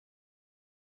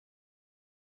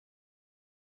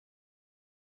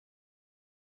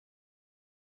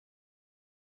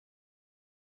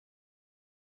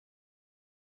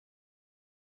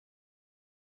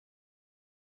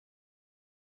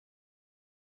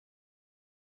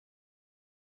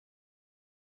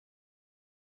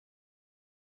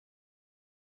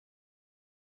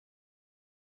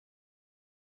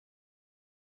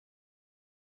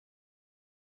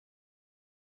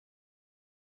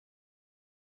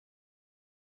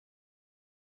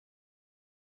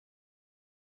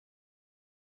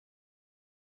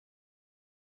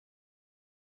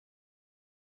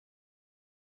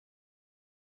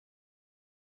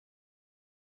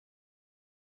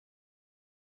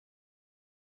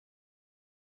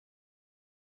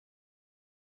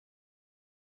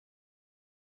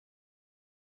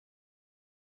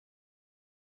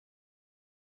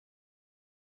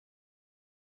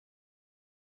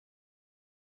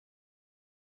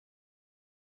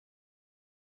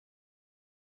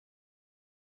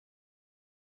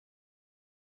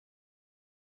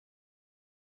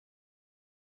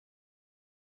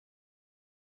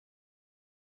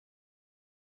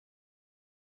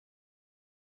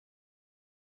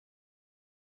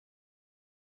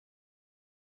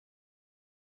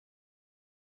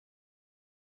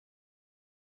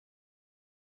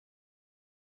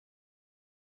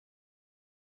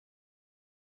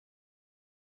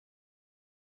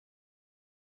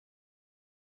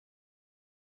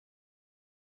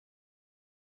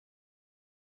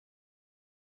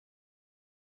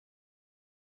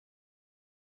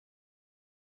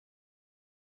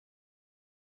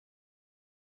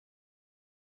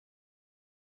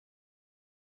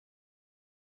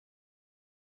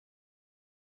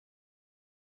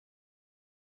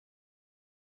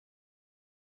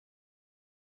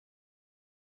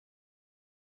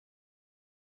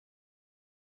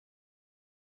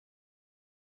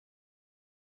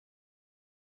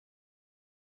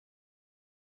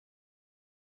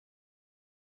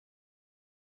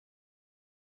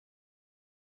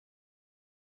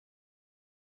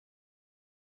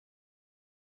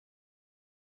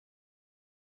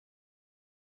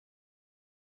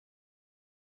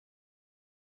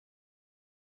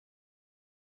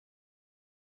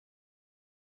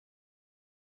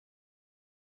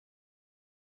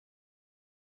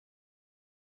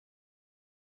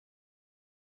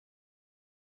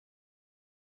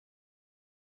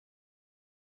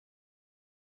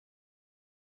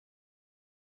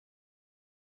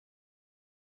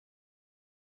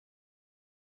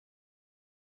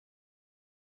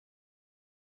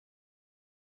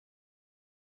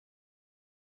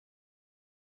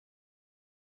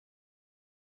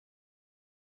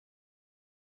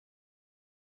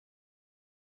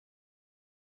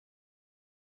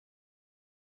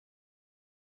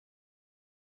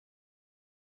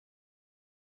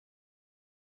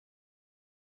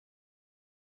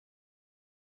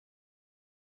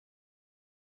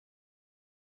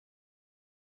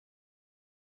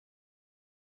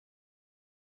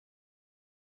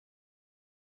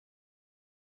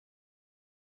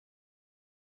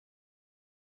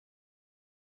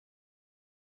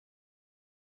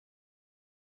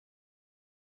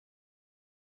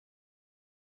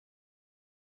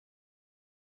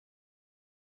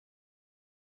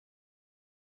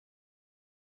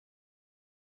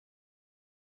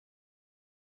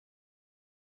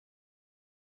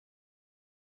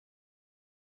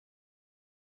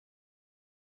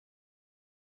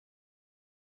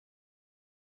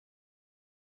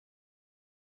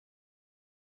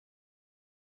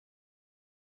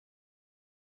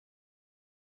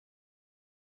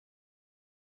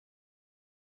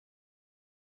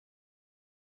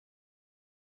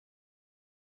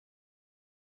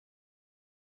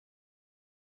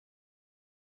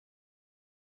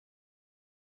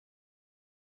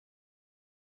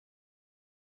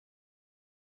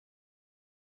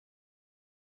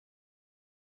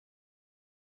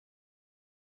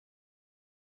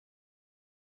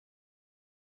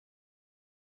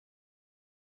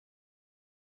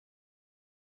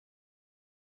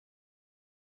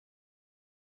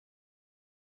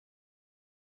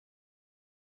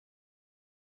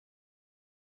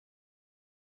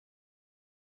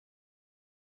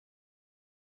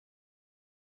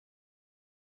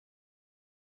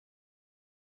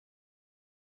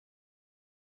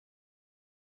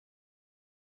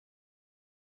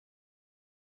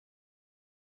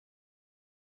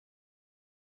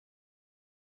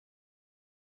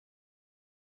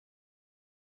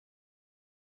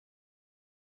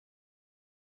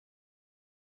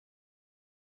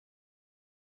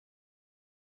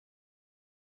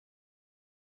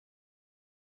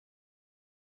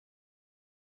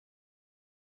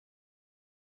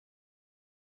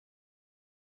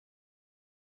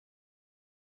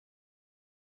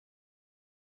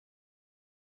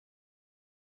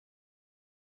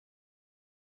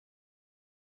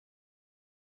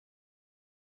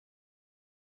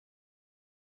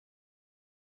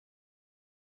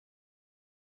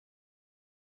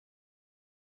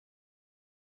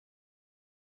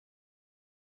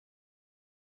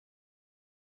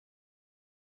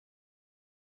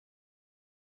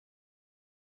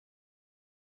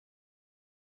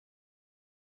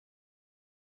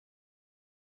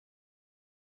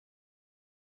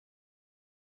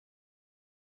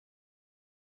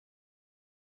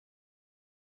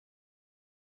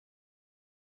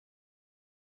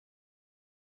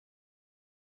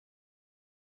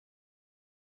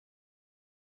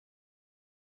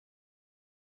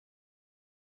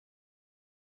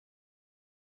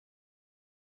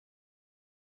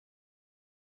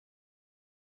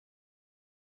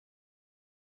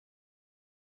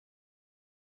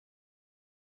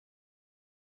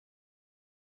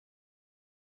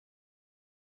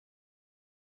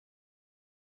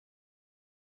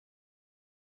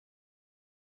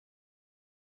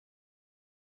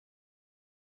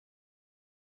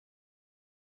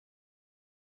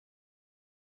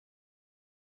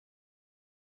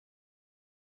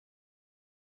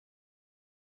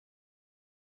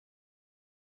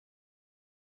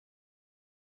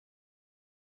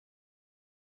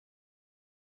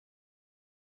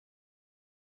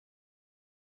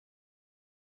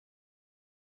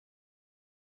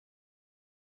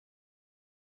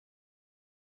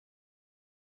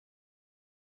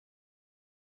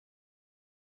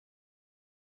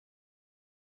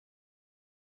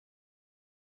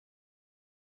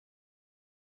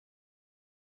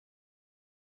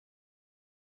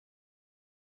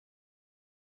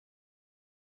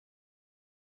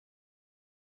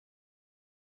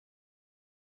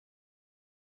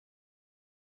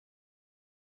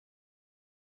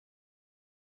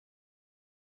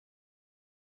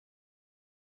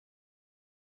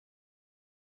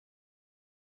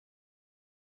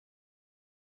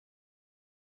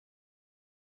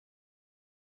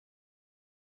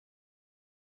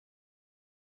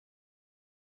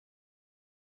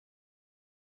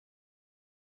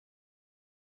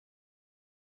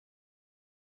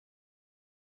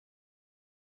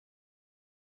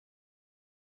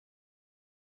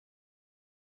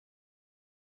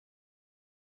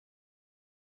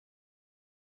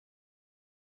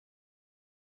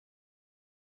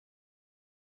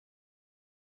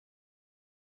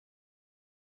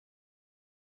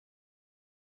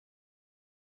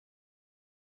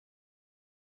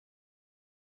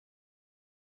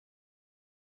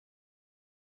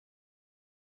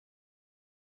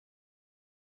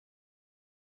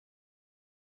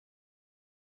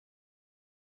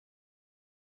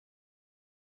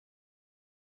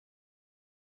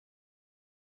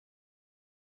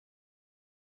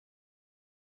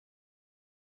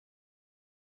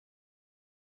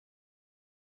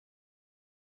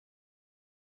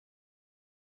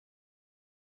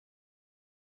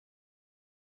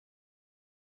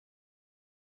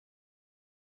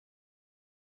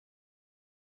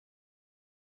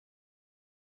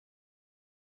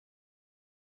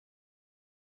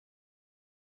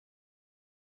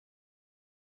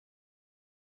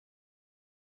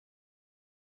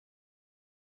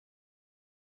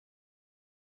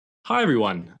Hi,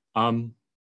 everyone. I'm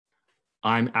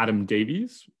Adam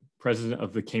Davies, president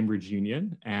of the Cambridge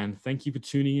Union, and thank you for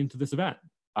tuning into this event.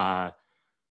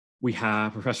 We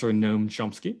have Professor Noam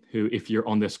Chomsky, who, if you're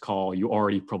on this call, you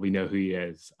already probably know who he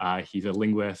is. He's a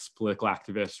linguist, political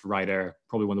activist, writer,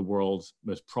 probably one of the world's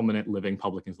most prominent living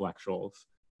public intellectuals.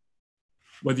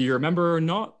 Whether you're a member or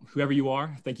not, whoever you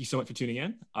are, thank you so much for tuning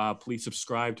in. Please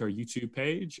subscribe to our YouTube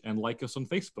page and like us on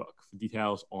Facebook for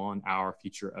details on our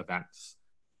future events.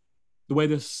 The way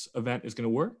this event is going to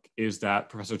work is that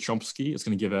Professor Chomsky is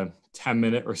going to give a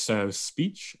 10-minute or so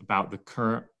speech about the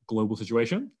current global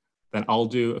situation. Then I'll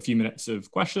do a few minutes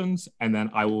of questions, and then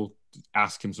I will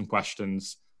ask him some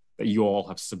questions that you all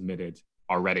have submitted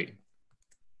already.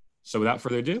 So without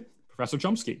further ado, Professor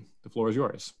Chomsky, the floor is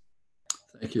yours.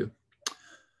 Thank you.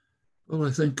 Well,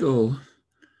 I think I'll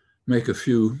make a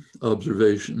few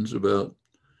observations about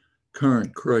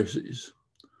current crises.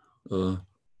 The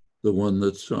one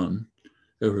that's on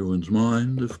everyone's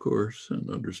mind, of course, and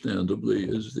understandably,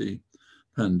 is the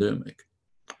pandemic.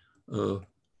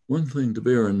 One thing to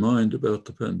bear in mind about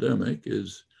the pandemic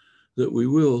is that we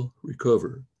will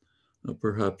recover,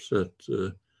 perhaps at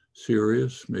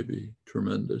serious, maybe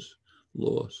tremendous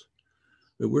loss.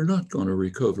 That we're not going to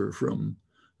recover from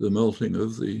the melting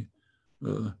of the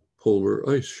polar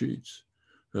ice sheets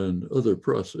and other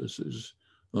processes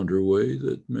underway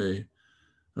that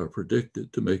are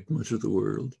predicted to make much of the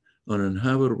world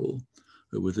uninhabitable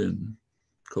within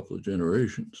a couple of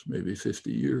generations, maybe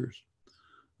 50 years.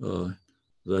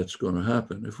 That's going to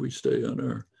happen if we stay on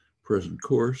our present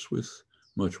course, with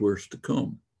much worse to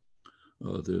come.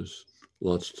 There's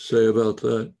lots to say about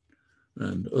that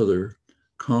and other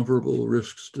comparable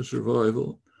risks to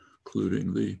survival,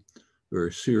 including the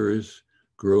very serious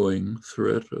growing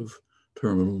threat of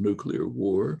terminal nuclear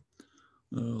war.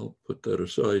 I'll put that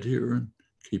aside here and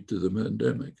keep to the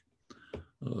pandemic.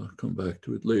 Come back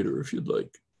to it later if you'd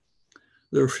like.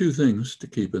 There are a few things to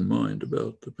keep in mind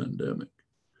about the pandemic.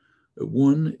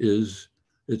 One is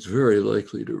it's very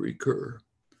likely to recur,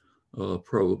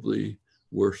 probably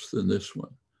worse than this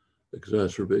one,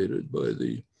 exacerbated by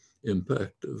the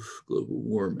impact of global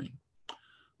warming.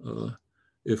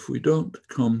 If we don't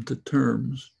come to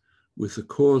terms with the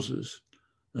causes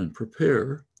and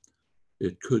prepare,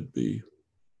 it could be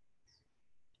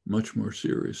much more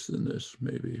serious than this,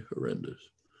 maybe horrendous.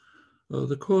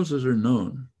 The causes are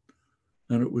known,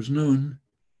 and it was known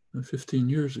 15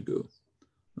 years ago.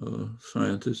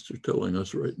 Scientists are telling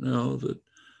us right now that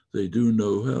they do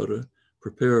know how to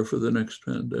prepare for the next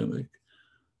pandemic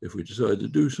if we decide to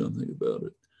do something about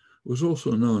it. It was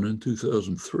also known in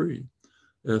 2003,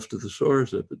 after the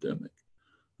SARS epidemic,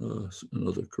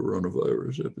 another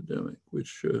coronavirus epidemic,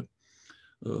 which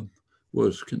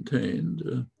was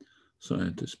contained.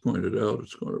 Scientists pointed out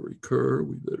it's going to recur,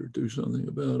 we better do something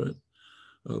about it.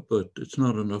 But it's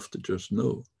not enough to just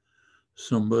know.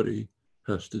 Somebody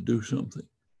has to do something.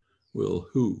 Well,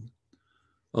 who?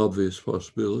 Obvious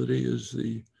possibility is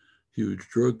the huge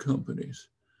drug companies.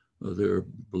 They're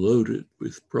bloated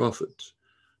with profits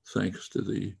thanks to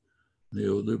the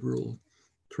neoliberal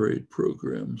trade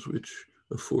programs, which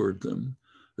afford them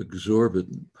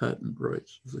exorbitant patent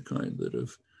rights of the kind that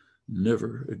have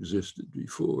never existed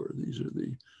before. These are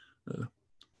the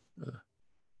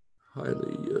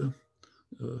highly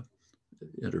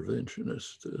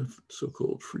interventionist,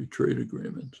 so-called free trade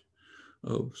agreements.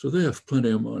 So they have plenty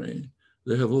of money,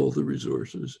 they have all the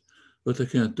resources, but they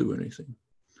can't do anything.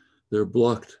 They're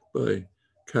blocked by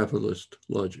capitalist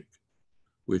logic,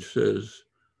 which says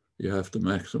you have to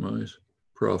maximize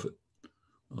profit.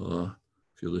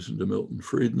 If you listen to Milton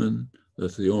Friedman,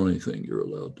 that's the only thing you're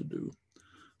allowed to do.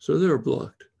 So they're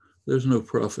blocked. There's no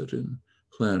profit in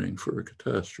planning for a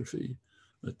catastrophe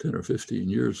 10 or 15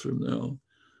 years from now,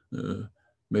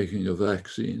 making a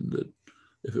vaccine that,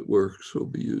 if it works, will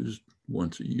be used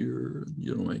once a year and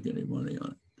you don't make any money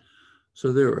on it.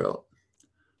 So they're out.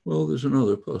 Well, there's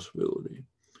another possibility.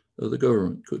 The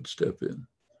government could step in.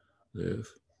 They have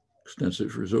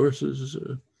extensive resources.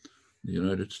 The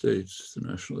United States, the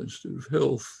National Institute of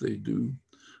Health, they do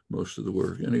most of the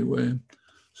work anyway.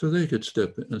 So they could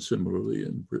step in, and similarly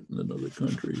in Britain and other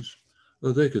countries,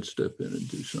 they could step in and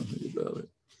do something about it.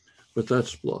 But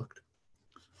that's blocked.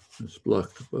 It's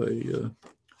blocked by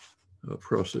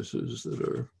processes that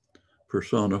are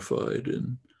personified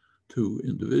in two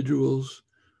individuals,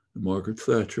 Margaret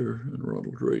Thatcher and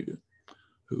Ronald Reagan,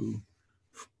 who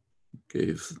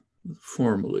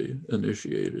formally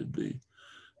initiated the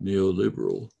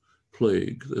neoliberal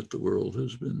plague that the world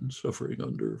has been suffering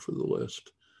under for the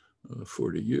last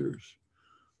 40 years.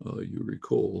 You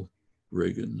recall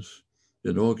Reagan's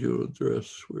inaugural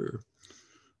address where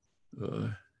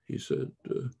he said,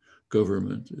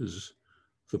 government is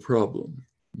the problem,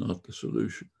 not the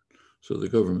solution. So the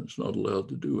government's not allowed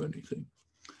to do anything.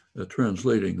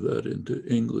 Translating that into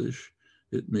English,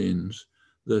 it means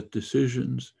that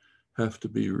decisions have to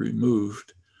be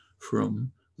removed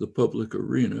from the public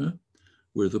arena,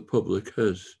 where the public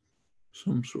has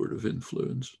some sort of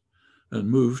influence, and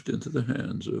moved into the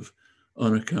hands of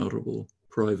unaccountable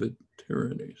private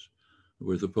tyrannies,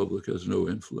 where the public has no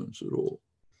influence at all.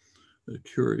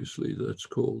 Curiously, that's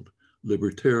called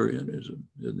libertarianism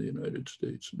in the United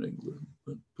States and England,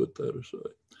 but put that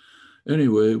aside.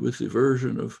 Anyway, with the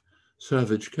version of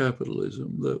savage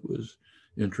capitalism that was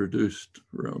introduced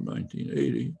around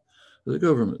 1980, the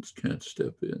governments can't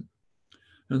step in.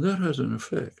 And that has an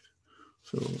effect.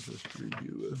 So I'll just read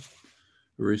you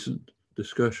a recent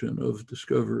discussion of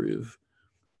discovery of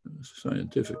a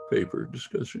scientific paper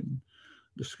discussing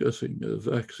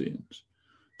vaccines.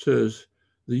 It says,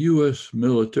 the US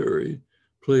military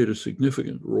played a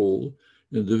significant role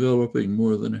in developing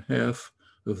more than half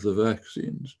of the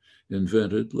vaccines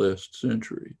invented last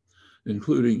century,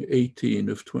 including 18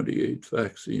 of 28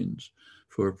 vaccines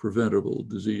for preventable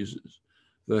diseases.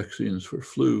 Vaccines for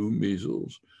flu,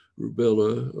 measles,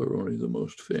 rubella are only the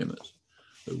most famous.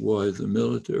 Why the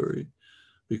military?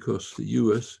 Because the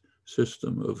US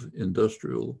system of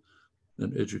industrial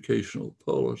and educational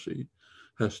policy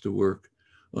has to work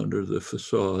under the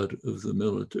facade of the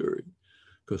military,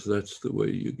 because that's the way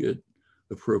you get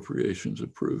appropriations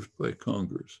approved by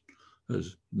Congress. It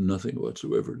has nothing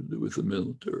whatsoever to do with the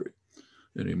military,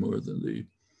 any more than the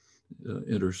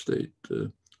interstate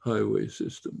highway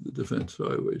system, the defense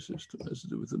highway system, has to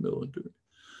do with the military.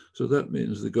 So that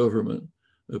means the government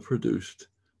produced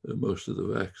most of the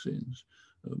vaccines,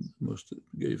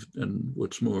 and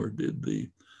what's more, did the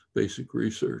basic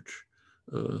research,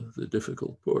 the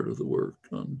difficult part of the work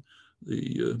on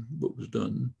the what was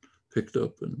done, picked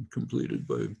up and completed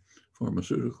by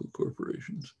pharmaceutical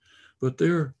corporations. But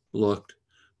they're blocked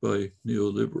by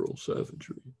neoliberal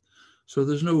savagery. So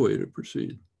there's no way to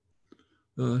proceed.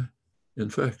 In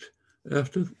fact,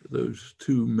 after those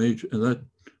two major, and that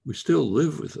we still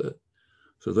live with that,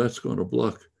 so that's going to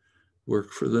block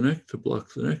work for the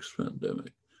next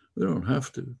pandemic. We don't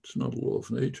have to, it's not a law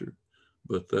of nature,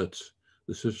 but that's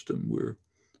the system we're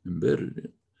embedded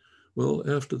in. Well,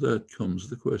 after that comes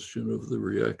the question of the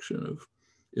reaction of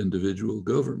individual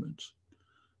governments.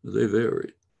 They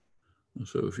vary.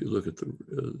 So if you look at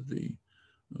the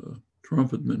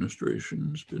Trump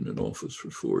administration's been in office for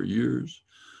 4 years,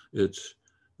 it's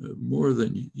more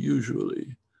than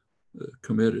usually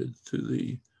committed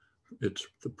to it's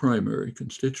the primary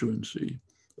constituency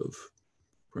of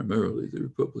primarily the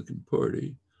Republican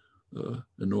Party,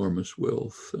 enormous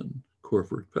wealth and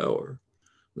corporate power.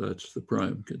 That's the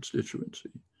prime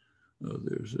constituency.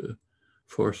 There's a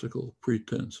farcical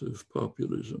pretense of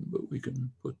populism, but we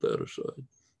can put that aside.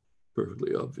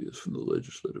 Perfectly obvious from the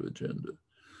legislative agenda.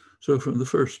 So from the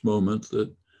first moment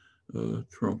that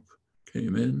Trump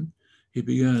came in, he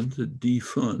began to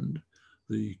defund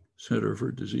the Center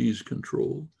for Disease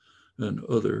Control and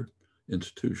other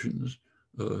institutions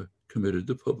committed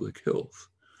to public health.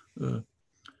 The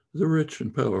rich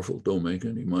and powerful don't make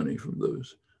any money from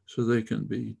those, so they can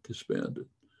be disbanded.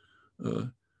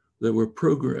 There were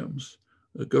programs,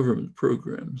 government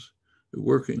programs,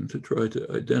 working to try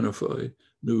to identify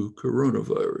new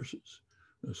coronaviruses.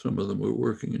 Some of them were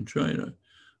working in China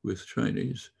with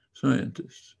Chinese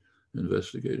scientists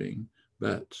investigating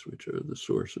bats, which are the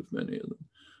source of many of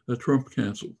them. Trump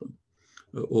canceled them,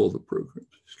 all the programs.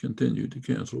 He's continued to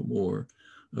cancel more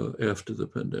after the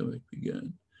pandemic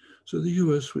began. So the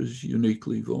US was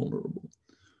uniquely vulnerable.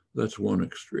 That's one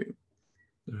extreme.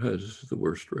 It has the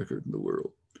worst record in the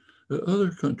world.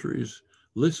 Other countries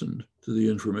listened to the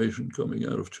information coming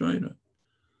out of China.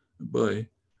 By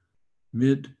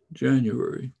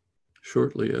mid-January,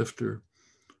 shortly after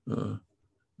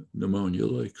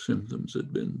pneumonia-like symptoms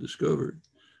had been discovered,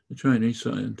 the Chinese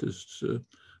scientists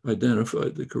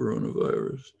identified the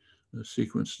coronavirus,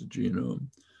 sequenced the genome,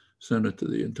 sent it to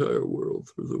the entire world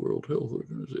through the World Health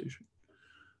Organization.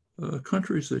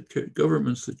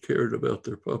 Governments that cared about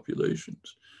their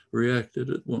populations reacted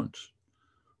at once.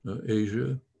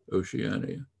 Asia,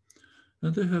 Oceania,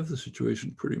 and they have the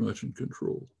situation pretty much in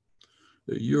control.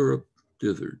 Europe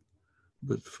dithered,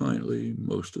 but finally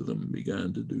most of them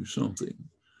began to do something.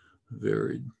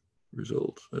 Varied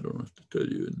results. I don't have to tell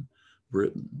you in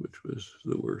Britain, which was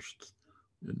the worst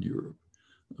in Europe.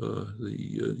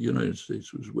 The United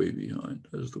States was way behind,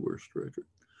 has the worst record.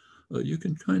 You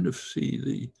can kind of see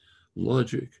the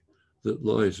logic that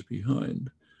lies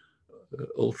behind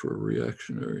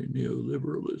ultra-reactionary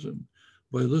neoliberalism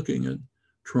by looking at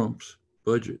Trump's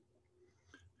budget.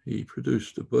 He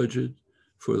produced a budget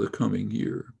for the coming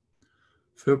year.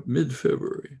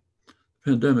 Mid-February,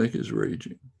 pandemic is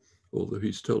raging, although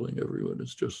he's telling everyone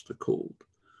it's just a cold.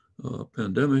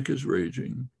 Pandemic is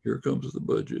raging. Here comes the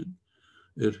budget.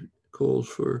 It calls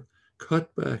for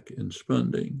cutback in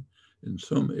spending in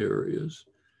some areas,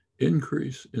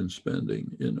 increase in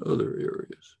spending in other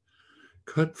areas.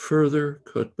 Further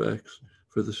cutbacks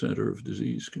for the Center of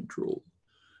Disease Control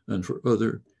and for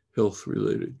other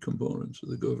health-related components of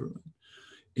the government.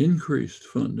 Increased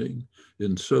funding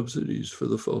in subsidies for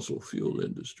the fossil fuel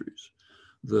industries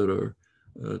that are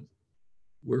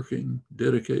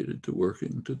dedicated to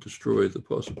working to destroy the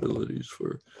possibilities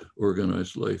for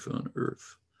organized life on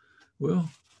Earth. Well,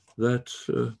 that's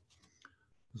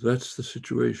the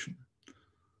situation.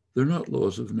 They're not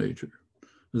laws of nature.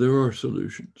 There are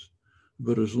solutions,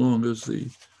 but as long as the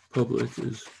public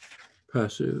is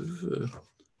passive,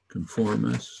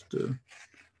 conformist,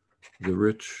 the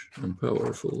rich and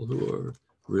powerful who are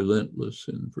relentless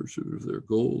in pursuit of their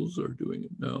goals are doing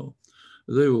it now,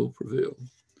 they will prevail.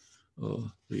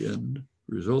 The end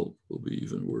result will be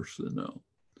even worse than now.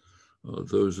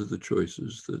 Those are the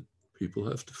choices that people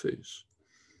have to face.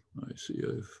 I see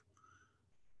I've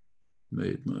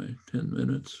made my 10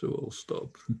 minutes, so I'll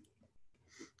stop.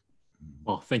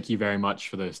 Well, thank you very much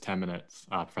for those 10 minutes,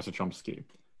 Professor Chomsky.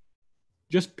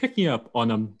 Just picking up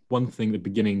on one thing at the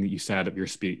beginning that you said of your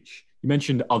speech, you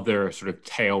mentioned other sort of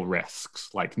tail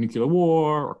risks like nuclear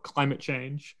war or climate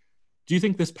change. Do you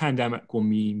think this pandemic will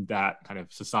mean that kind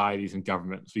of societies and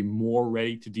governments will be more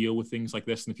ready to deal with things like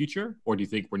this in the future? Or do you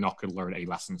think we're not going to learn any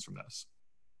lessons from this?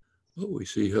 Well, we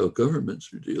see how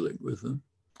governments are dealing with them.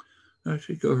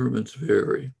 Actually, governments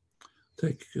vary.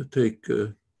 Take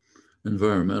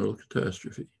environmental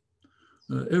catastrophe.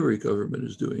 Every government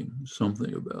is doing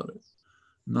something about it.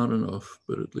 Not enough,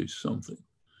 but at least something.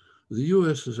 The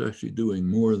US is actually doing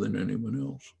more than anyone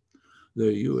else.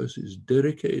 The US is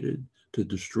dedicated to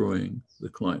destroying the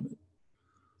climate.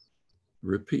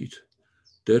 Repeat,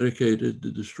 dedicated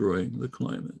to destroying the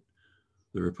climate.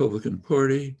 The Republican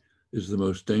Party is the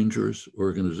most dangerous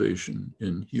organization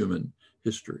in human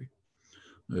history.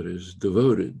 It is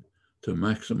devoted to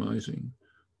maximizing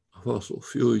fossil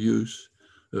fuel use,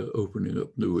 opening up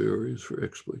new areas for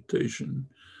exploitation,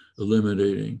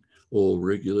 eliminating all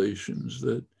regulations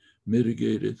that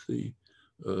mitigated the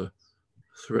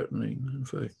threatening, in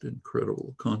fact,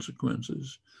 incredible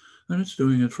consequences. And it's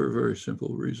doing it for a very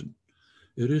simple reason.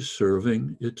 It is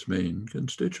serving its main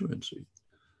constituency.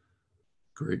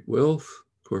 Great wealth,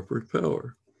 corporate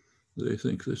power. They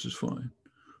think this is fine.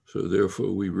 So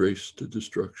therefore we race to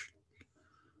destruction.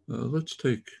 Let's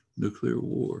take nuclear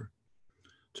war.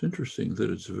 It's interesting that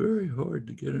it's very hard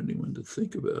to get anyone to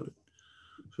think about it.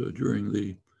 So during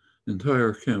the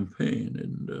entire campaign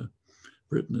in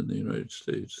Britain and the United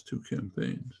States, 2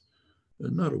 campaigns,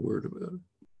 not a word about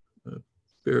it,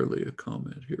 barely a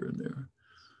comment here and there.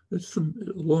 It's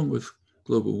along with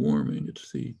global warming,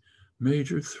 it's the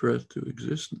major threat to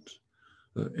existence.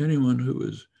 Anyone who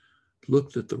has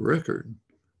looked at the record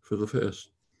for the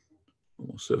past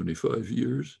almost 75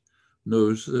 years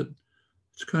knows that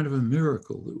it's kind of a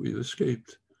miracle that we've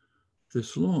escaped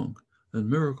this long, and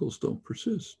miracles don't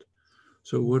persist.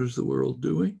 So what is the world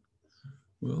doing?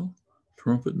 Well,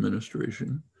 Trump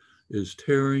administration is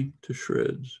tearing to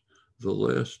shreds the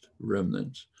last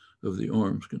remnants of the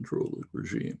arms control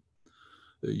regime.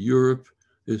 Europe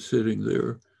is sitting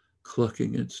there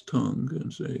clucking its tongue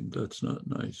and saying, that's not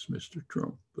nice, Mr.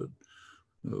 Trump, but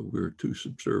we're too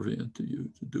subservient to you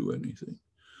to do anything.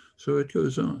 So it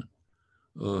goes on.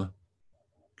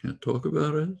 Can't talk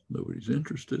about it. Nobody's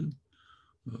interested.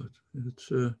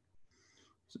 It's a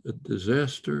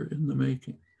disaster in the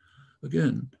making.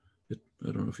 Again, I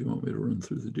don't know if you want me to run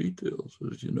through the details.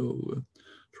 As you know,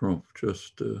 Trump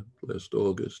just last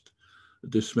August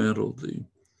dismantled the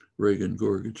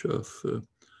Reagan-Gorbachev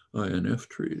INF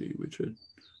treaty, which had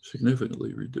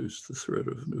significantly reduced the threat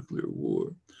of nuclear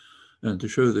war. And to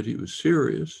show that he was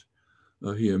serious,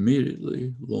 he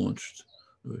immediately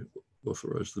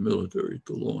authorized the military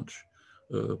to launch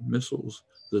missiles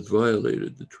that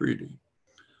violated the treaty.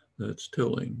 That's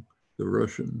telling the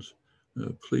Russians,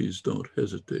 please don't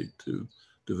hesitate to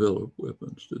develop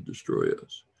weapons to destroy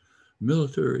us.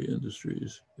 Military industry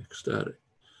is ecstatic.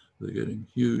 They're getting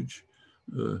huge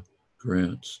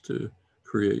grants to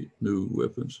create new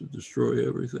weapons to destroy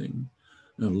everything.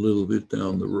 And a little bit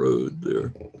down the road,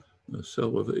 they're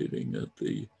salivating at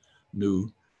the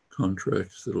new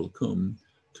contracts that'll come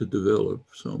to develop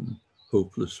some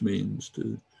hopeless means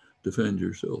to defend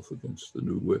yourself against the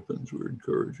new weapons we're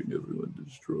encouraging everyone to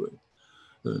destroy.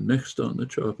 Next on the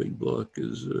chopping block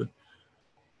is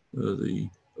the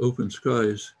Open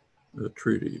Skies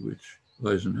Treaty, which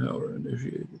Eisenhower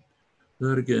initiated.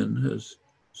 That again has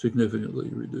significantly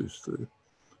reduced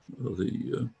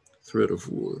the threat of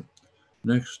war.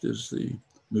 Next is the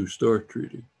New START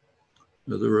Treaty.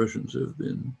 Now, the Russians have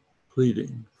been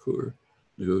pleading for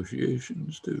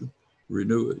negotiations to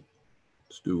renew it.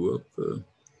 It's due up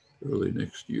early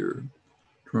next year.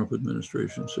 Trump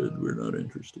administration said, we're not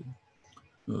interested.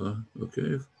 Okay,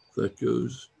 if that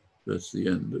goes, that's the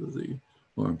end of the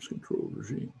arms control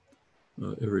regime.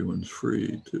 Everyone's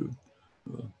free to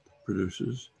produce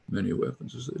as many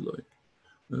weapons as they like.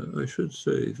 I should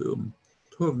say, though, I'm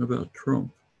talking about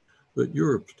Trump, but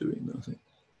Europe's doing nothing.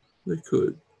 They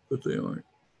could, but they aren't.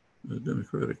 The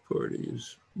Democratic Party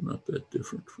is not that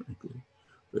different, frankly.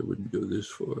 They wouldn't go this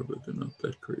far, but they're not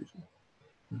that crazy.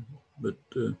 But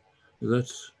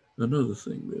that's another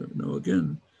thing there. Now,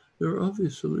 again, there are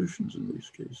obvious solutions in these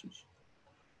cases,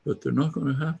 but they're not going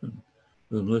to happen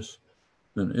unless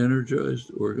an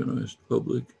energized, organized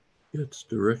public gets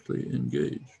directly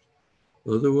engaged.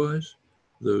 Otherwise,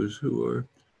 those who are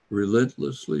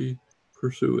relentlessly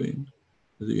pursuing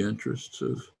the interests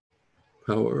of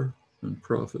power and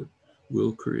profit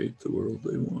will create the world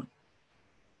they want.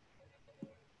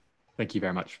 Thank you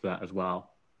very much for that as well.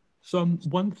 So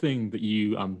one thing that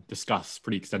you discussed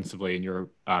pretty extensively in your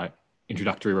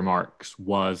introductory remarks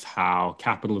was how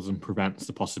capitalism prevents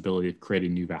the possibility of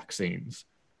creating new vaccines.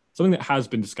 Something that has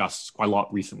been discussed quite a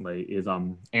lot recently is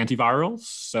antivirals.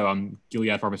 So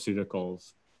Gilead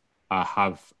Pharmaceuticals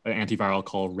have an antiviral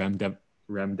called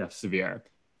remdesivir,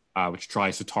 which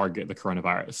tries to target the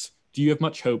coronavirus. Do you have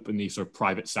much hope in these sort of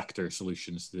private sector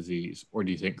solutions to the disease, or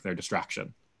do you think they're a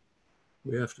distraction?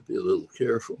 We have to be a little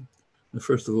careful.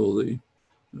 First of all, the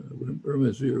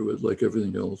remdesivir, was like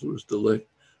everything else, was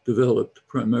developed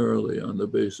primarily on the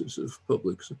basis of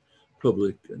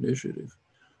public initiative.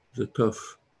 The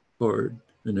tough, hard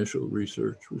initial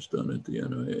research was done at the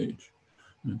NIH,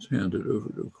 and it's handed over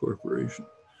to a corporation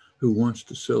who wants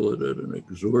to sell it at an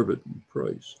exorbitant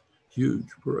price, huge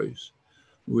price,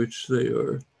 which they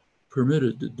are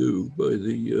permitted to do by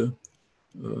the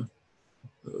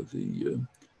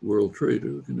World Trade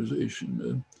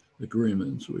Organization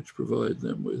agreements, which provide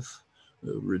them with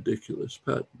ridiculous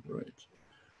patent rights.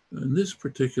 In this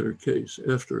particular case,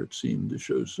 after it seemed to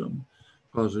show some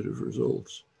positive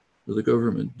results, the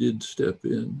government did step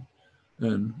in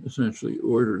and essentially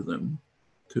order them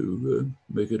to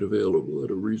make it available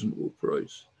at a reasonable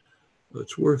price.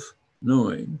 It's worth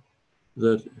knowing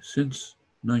that since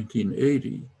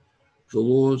 1980, the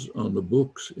laws on the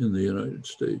books in the United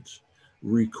States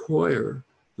require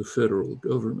the federal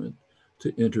government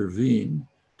to intervene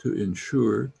to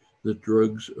ensure that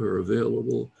drugs are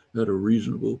available at a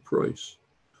reasonable price.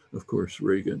 Of course,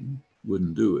 Reagan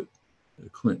wouldn't do it.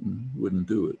 Clinton wouldn't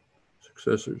do it.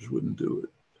 Successors wouldn't do it.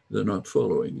 They're not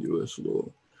following US law.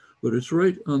 But it's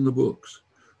right on the books.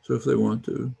 So if they want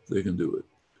to, they can do it.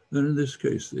 And in this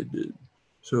case, they did.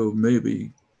 So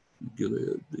maybe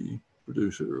Gilead, the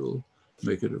producer, will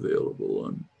make it available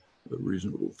on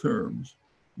reasonable terms,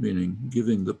 meaning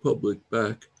giving the public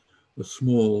back a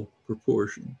small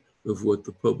proportion of what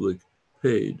the public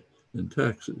paid in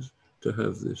taxes to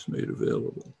have this made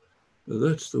available. Now,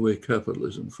 that's the way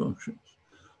capitalism functions.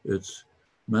 It's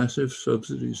massive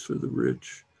subsidies for the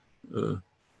rich,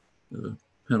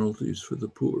 penalties for the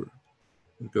poor.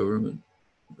 The government,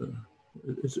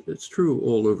 it's true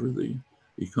all over the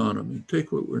economy.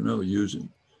 Take what we're now using,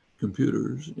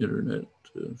 computers, internet,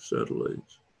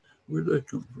 satellites. Where'd that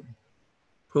come from?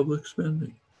 Public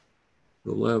spending.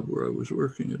 The lab where I was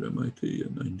working at MIT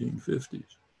in the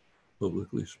 1950s,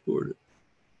 publicly supported,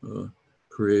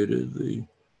 created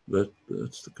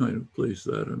that's the kind of place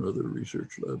that and other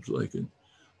research labs like it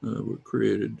were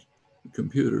created.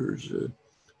 Computers,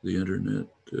 the internet,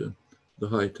 the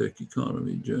high-tech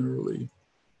economy generally.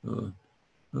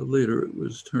 Later it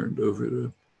was turned over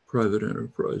to private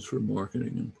enterprise for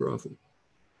marketing and profit.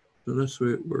 So that's the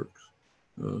way it works,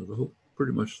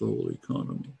 pretty much the whole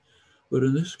economy. But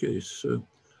in this case,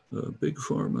 Big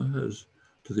Pharma has,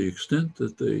 to the extent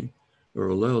that they are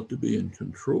allowed to be in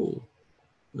control,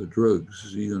 the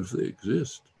drugs, even if they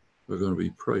exist, are going to be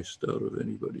priced out of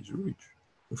anybody's reach.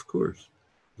 Of course,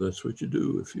 that's what you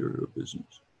do if you're a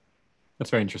business. That's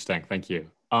very interesting. Thank you.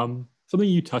 Something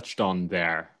you touched on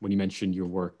there when you mentioned your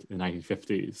work in the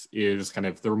 1950s is kind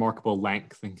of the remarkable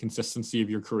length and consistency of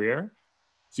your career.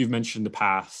 So you've mentioned in the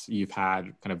past, you've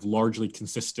had kind of largely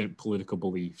consistent political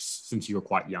beliefs since you were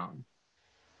quite young.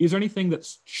 Is there anything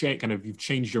that's you've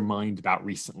changed your mind about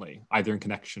recently, either in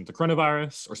connection to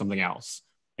coronavirus or something else?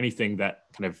 anything that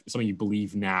kind of something you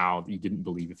believe now that you didn't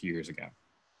believe a few years ago?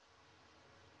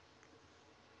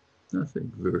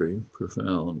 Nothing very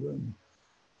profound. I'm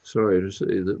sorry to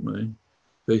say that my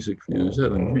basic views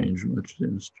haven't changed much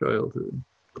since childhood.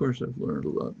 Of course, I've learned a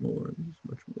lot more. There's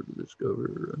much more to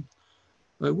discover.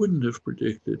 I wouldn't have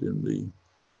predicted in the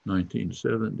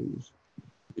 1970s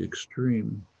the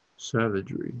extreme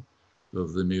savagery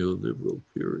of the neoliberal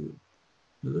period.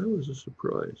 That was a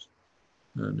surprise.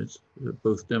 And it's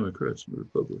both Democrats and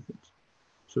Republicans.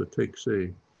 So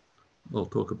I'll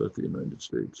talk about the United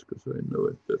States because I know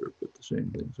it better, but the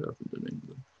same things happened in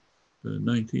England. In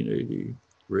 1980,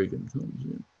 Reagan comes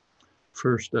in.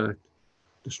 First act,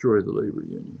 destroy the labor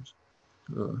unions.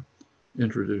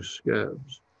 Introduce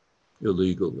scabs,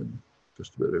 illegal in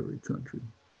just about every country.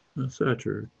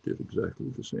 Thatcher did exactly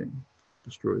the same,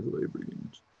 destroy the labor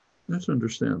unions. That's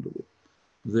understandable.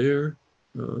 There,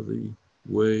 the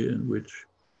way in which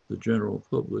the general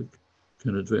public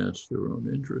can advance their own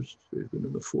interests. They've been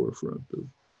in the forefront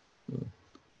of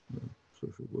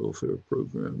social welfare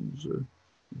programs,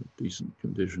 decent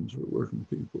conditions for working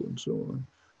people, and so on.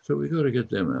 So we got to get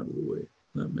them out of the way.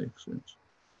 That makes sense.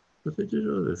 But they did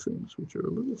other things which are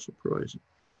a little surprising.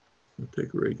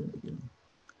 Take Reagan again.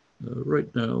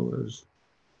 Right now, as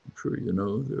I'm sure you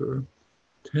know, there are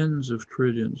tens of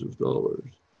trillions of dollars,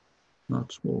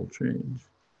 not small change,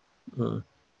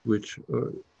 which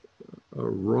are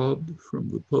robbed from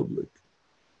the public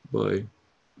by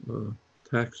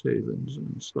tax havens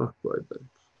and stock buybacks.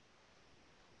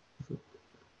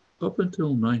 Up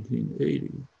until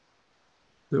 1980,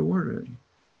 there weren't any.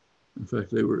 In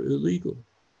fact, they were illegal,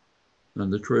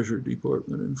 and the Treasury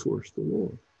Department enforced the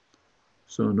law.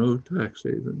 So no tax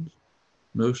havens,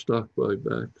 no stock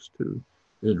buybacks to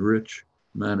enrich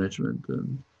management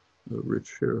and rich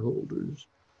shareholders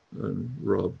and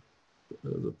rob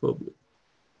the public.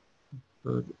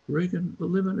 Reagan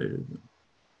eliminated them.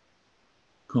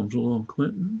 Comes along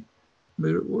Clinton,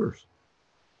 made it worse.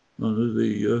 Under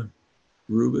the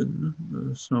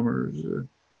Rubin Summers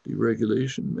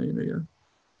deregulation mania,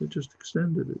 it just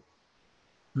extended it.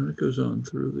 And it goes on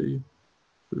through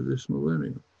this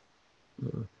millennium.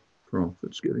 Trump,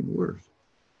 it's getting worse.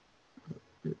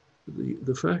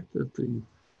 The fact that the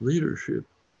leadership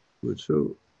would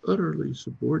so utterly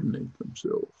subordinate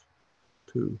themselves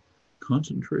to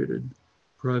concentrated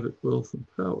private wealth and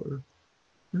power,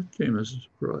 that came as a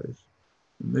surprise.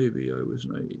 Maybe I was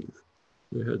naive.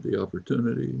 They had the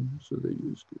opportunity, so they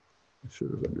used it. I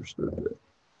should have understood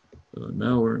that.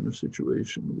 Now we're in a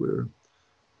situation where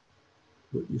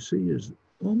what you see is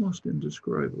almost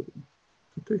indescribable.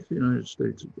 So take the United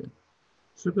States again.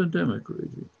 It's a pandemic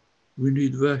raging. We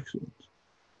need vaccines.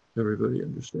 Everybody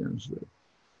understands that.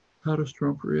 How does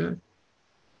Trump react?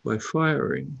 By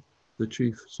firing the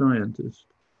chief scientist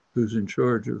who's in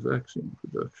charge of vaccine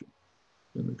production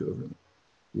in the government.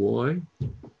 Why?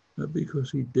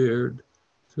 Because he dared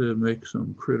to make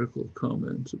some critical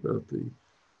comments about the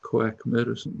quack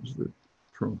medicines that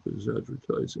Trump is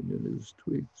advertising in his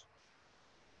tweets.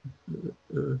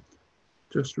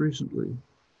 Just recently,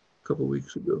 a couple of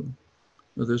weeks ago,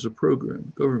 there's a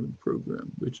program, government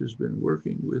program, which has been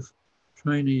working with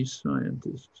Chinese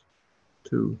scientists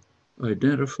to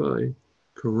identify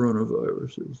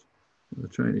coronaviruses.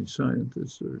 Chinese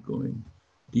scientists are going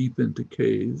deep into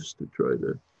caves to try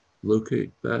to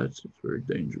locate bats. It's very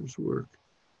dangerous work.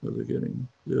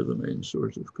 They're the main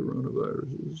source of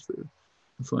coronaviruses. They're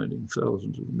finding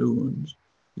thousands of new ones.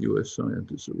 US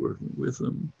scientists are working with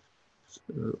them.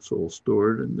 It's all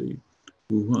stored in the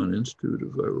Wuhan Institute of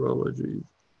Virology,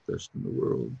 best in the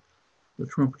world. But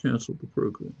Trump canceled the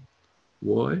program.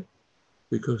 Why?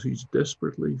 Because he's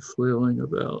desperately flailing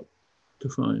about to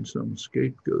find some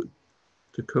scapegoat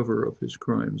to cover up his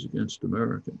crimes against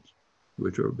Americans,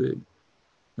 which are big.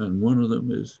 And one of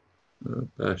them is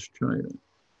bash China.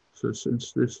 So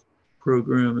since this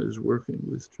program is working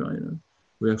with China,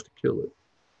 we have to kill it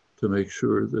to make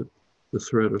sure that the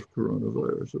threat of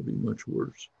coronavirus will be much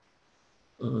worse.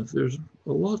 There's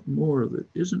a lot more that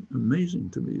isn't amazing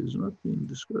to me, is not being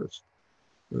discussed.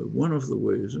 One of the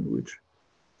ways in which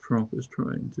Trump is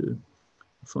trying to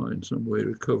find some way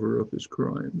to cover up his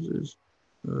crimes is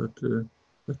to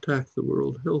attack the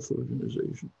World Health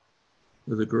Organization.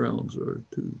 The grounds are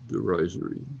too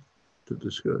derisory to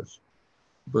discuss.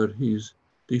 But he's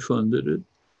defunded it,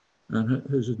 and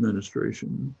his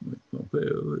administration, like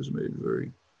Pompeo, has made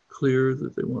very clear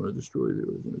that they want to destroy the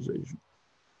organization.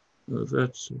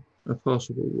 That's a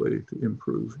possible way to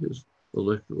improve his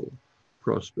electoral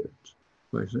prospects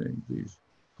by saying these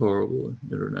horrible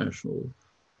international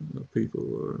people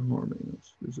are harming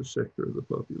us. There's a sector of the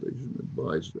population that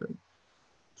buys that.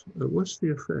 What's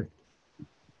the effect?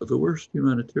 The worst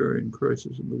humanitarian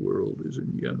crisis in the world is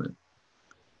in Yemen.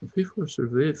 And people are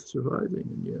surviving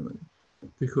in Yemen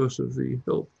because of the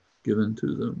help given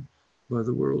to them by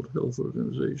the World Health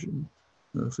Organization,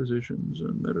 physicians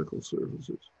and medical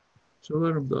services. So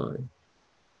let them die.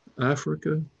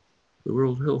 Africa, the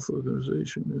World Health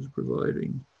Organization is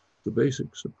providing the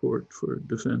basic support for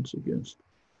defense against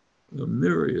a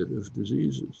myriad of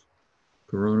diseases.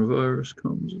 Coronavirus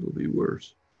comes, it'll be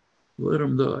worse. Let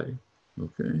them die,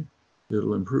 okay?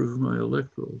 It'll improve my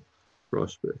electoral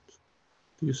prospects.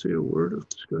 Do you see a word of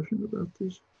discussion about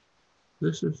this?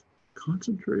 This is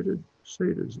concentrated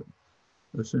sadism.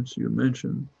 Since you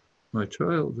mentioned my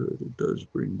childhood, it does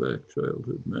bring back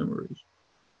childhood memories.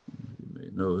 You may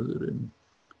know that in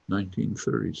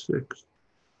 1936,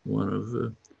 one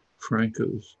of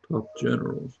Franco's top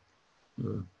generals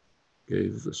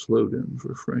gave the slogan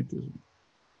for Frankism,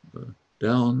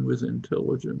 down with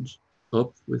intelligence,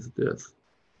 up with death.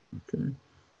 Okay,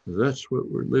 that's what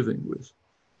we're living with.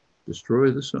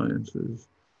 Destroy the sciences,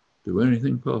 do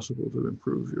anything possible to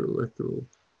improve your electoral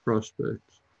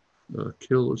prospects,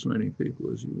 kill as many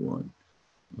people as you want.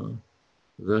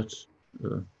 That's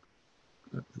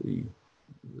the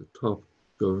top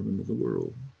government of the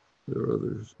world. There are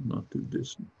others not too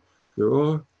distant. There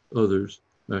are others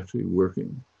actually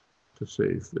working to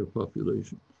save their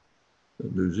population.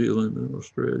 New Zealand and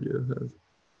Australia have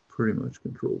pretty much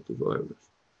controlled the virus.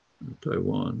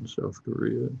 Taiwan, South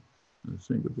Korea,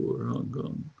 Singapore, Hong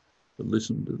Kong,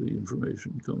 listen to the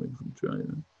information coming from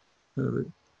China, have it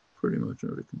pretty much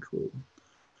under control.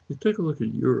 You take a look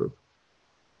at Europe,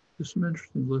 there's some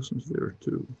interesting lessons there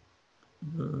too.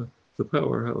 The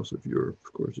powerhouse of Europe,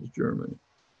 of course, is Germany.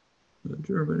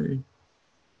 Germany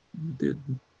did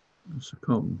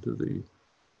succumb to the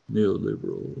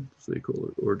neoliberal, as they call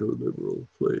it, ordoliberal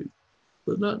plague,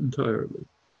 but not entirely,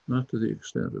 not to the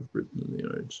extent of Britain and the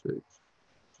United States.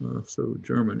 So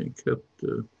Germany kept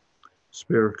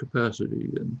spare capacity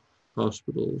in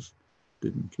hospitals,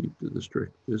 didn't keep to the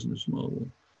strict business model,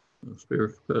 spare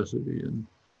capacity in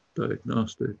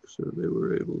diagnostics, so they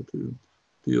were able to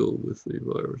deal with the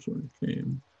virus when it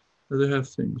came. They have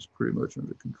things pretty much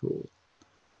under control.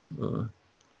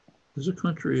 There's a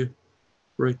country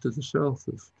right to the south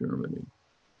of Germany.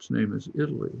 Its name is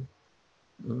Italy.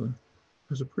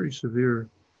 Has a pretty severe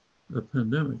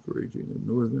pandemic raging in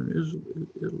northern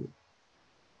Italy.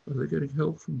 Are they getting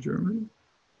help from Germany?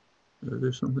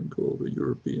 There's something called the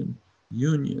European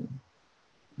Union.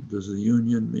 Does the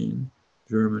Union mean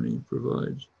Germany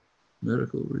provides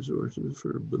medical resources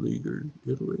for beleaguered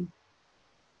Italy?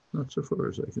 Not so far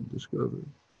as I can discover.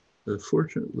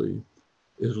 Fortunately,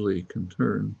 Italy can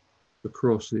turn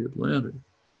across the Atlantic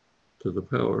to the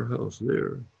powerhouse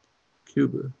there,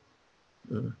 Cuba,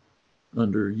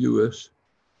 under US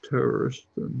terrorist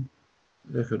and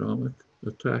economic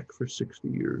attack for 60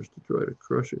 years to try to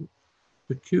crush it.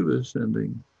 But Cuba is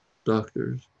sending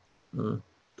doctors to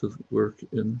work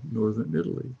in northern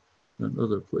Italy and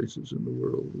other places in the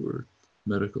world where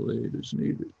medical aid is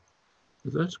needed.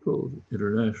 But that's called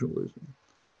internationalism.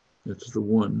 It's the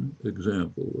one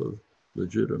example of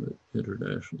legitimate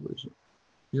internationalism.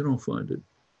 You don't find it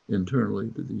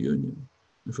internally to the Union.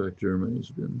 In fact, Germany's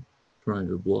been trying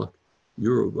to block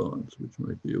Eurobonds, which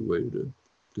might be a way to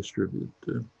distribute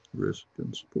risk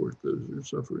and support those who are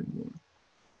suffering more.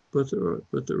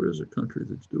 But there is a country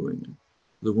that's doing it,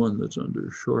 the one that's under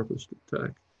sharpest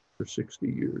attack for 60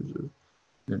 years of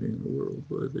any in the world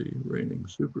by the reigning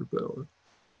superpower.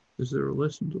 Is there a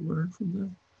lesson to learn from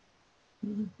that?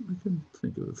 I can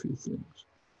think of a few things.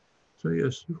 So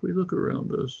yes, if we look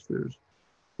around us, there's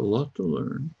a lot to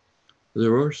learn.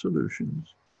 There are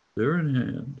solutions. They're in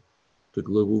hand to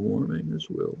global warming as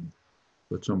well.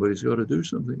 But somebody's got to do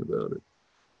something about it.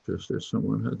 Just as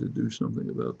someone had to do something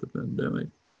about the pandemic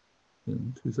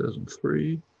in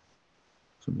 2003,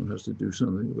 someone has to do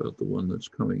something about the one that's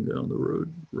coming down the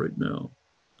road right now.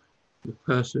 The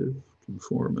passive,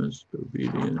 conformist,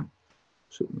 obedient,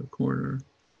 sit in the corner,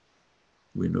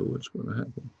 we know what's going to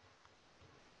happen.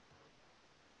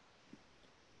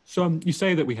 So you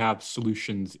say that we have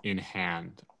solutions in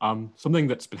hand. Something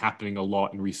that's been happening a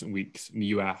lot in recent weeks in the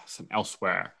US and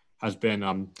elsewhere has been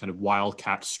kind of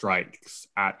wildcat strikes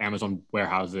at Amazon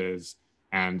warehouses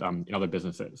and in other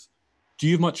businesses. Do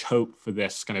you have much hope for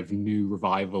this kind of new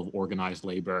revival of organized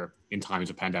labor in times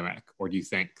of pandemic? Or do you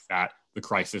think that the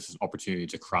crisis is an opportunity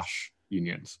to crush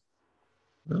unions?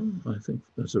 Well, I think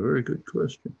that's a very good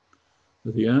question.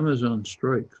 The Amazon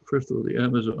strike, first of all, the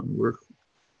Amazon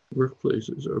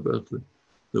workplaces are about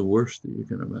the worst that you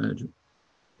can imagine.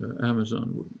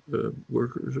 Amazon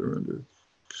workers are under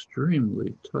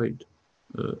extremely tight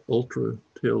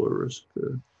ultra-tailorist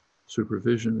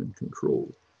supervision and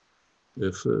control.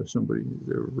 If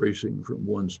they're racing from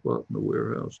one spot in the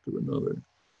warehouse to another,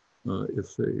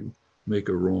 if they make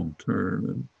a wrong turn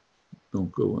and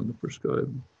don't go on the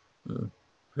prescribed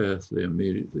path, they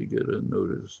immediately get a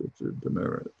notice. It's a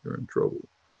demerit, you're in trouble.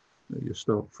 You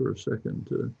stop for a second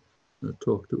to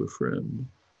talk to a friend,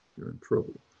 you're in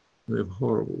trouble. They have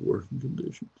horrible working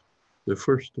conditions. They're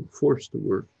forced to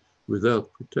work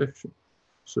without protection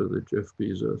so that Jeff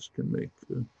Bezos can make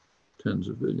tens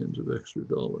of billions of extra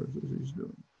dollars as he's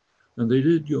doing. And they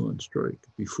did go on strike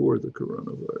before the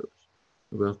coronavirus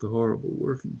about the horrible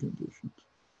working conditions.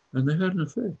 And they had an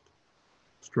effect.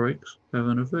 Strikes have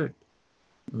an effect.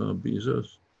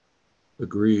 Bezos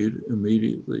agreed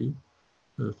immediately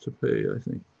to pay, I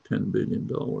think, $10 billion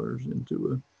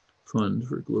into a fund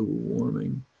for global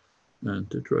warming and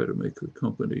to try to make the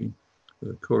company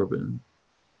carbon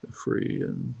free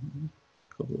in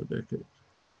a couple of decades.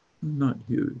 Not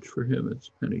huge. For him,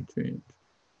 it's penny change,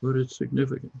 but it's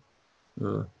significant.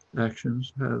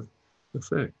 Actions have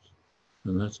effects,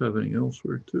 and that's happening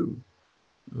elsewhere too.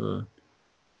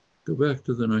 Go back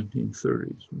to the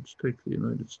 1930s. Let's take the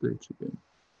United States again.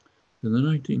 In the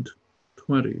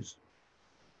 1920s,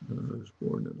 I was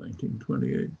born in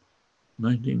 1928,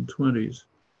 1920s,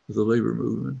 the labor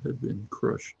movement had been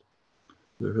crushed.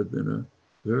 There had been a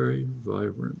very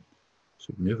vibrant,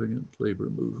 significant labor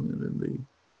movement in the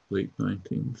late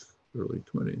 19th, early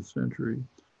 20th century.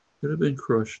 It had been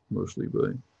crushed mostly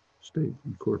by state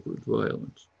and corporate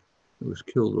violence. It was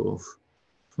killed off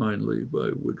finally by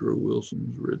Woodrow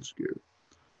Wilson's Red Scare.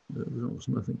 There was almost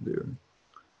nothing there.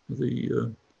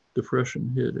 The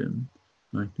Depression hit in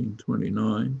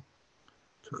 1929,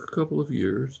 took a couple of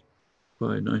years.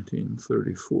 By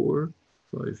 1934,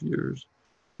 5 years,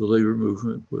 the labor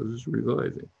movement was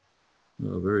reviving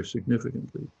very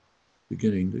significantly,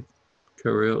 beginning to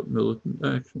carry out militant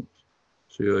actions.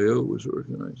 CIO was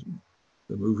organizing,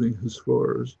 moving as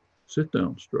far as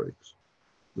sit-down strikes.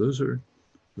 Those are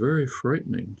very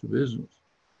frightening to business.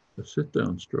 A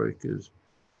sit-down strike is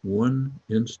one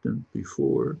instant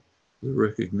before the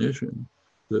recognition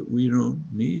that we don't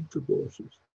need the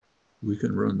bosses. We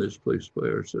can run this place by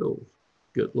ourselves,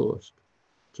 get lost.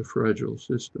 It's a fragile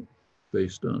system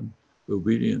based on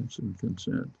obedience and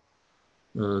consent.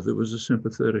 There was a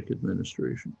sympathetic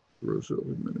administration, Roosevelt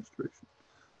administration.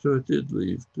 So it did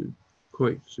lead to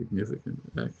quite significant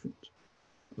actions.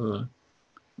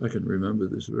 I can remember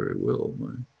this very well.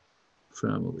 My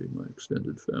family, my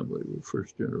extended family, were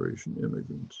first generation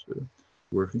immigrants,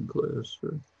 working class,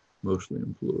 mostly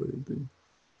employed,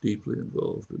 deeply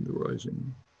involved in the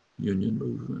rising union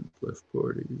movement, left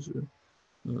parties,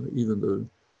 even though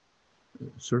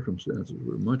circumstances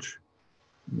were much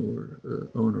more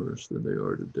onerous than they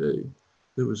are today.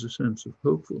 There was a sense of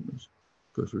hopefulness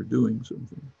because we're doing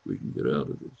something. We can get out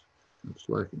of this. It's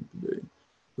lacking today.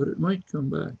 But it might come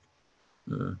back.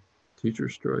 Teacher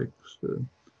strikes,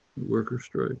 worker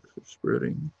strikes are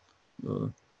spreading,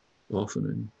 often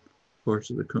in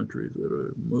parts of the country that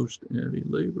are most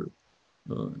anti-labor,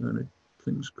 and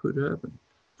things could happen,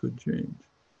 could change.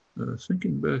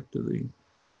 Thinking back to the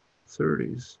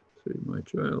 30s, say my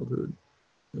childhood,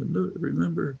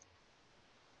 remember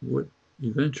what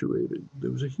eventuated.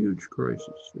 There was a huge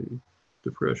crisis, the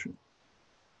Depression,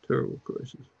 terrible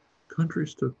crisis.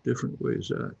 Countries took different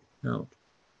ways out.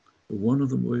 One of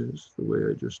them was the way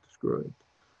I just described.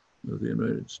 The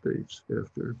United States,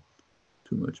 after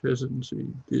too much hesitancy,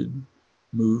 did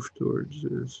move towards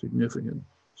significant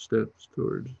steps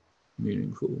towards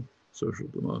meaningful social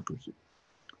democracy.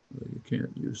 You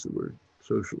can't use the word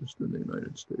socialist in the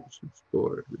United States. It's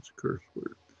barred, it's a curse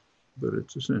word. But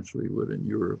it's essentially what in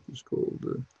Europe is called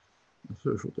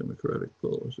social democratic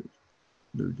policies,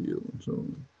 New Deal and so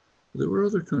on. There were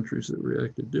other countries that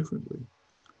reacted differently.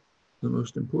 The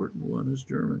most important one is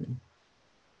Germany.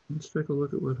 Let's take a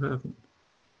look at what happened.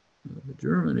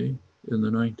 Germany in the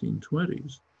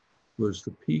 1920s was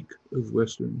the peak of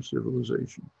Western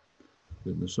civilization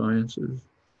in the sciences,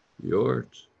 the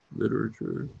arts,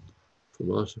 literature,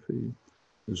 philosophy,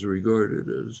 is regarded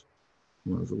as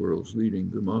one of the world's leading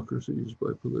democracies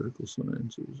by political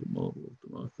science. It was a model of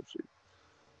democracy.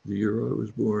 The year I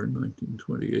was born,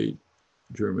 1928,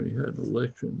 Germany had an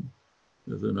election.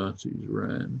 The Nazis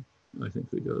ran. I think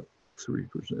they got 3%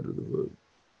 of the vote.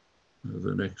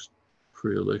 The next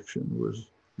free election was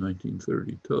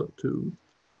 1932.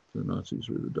 The Nazis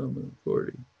were the dominant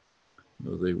party.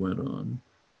 They went on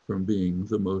from being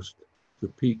the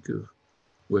peak of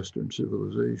Western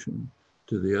civilization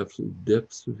to the absolute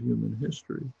depths of human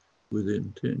history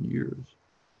within 10 years,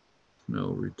 now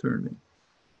returning.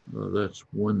 That's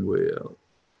one way out.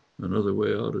 Another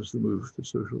way out is the move to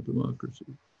social democracy.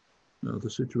 Now, the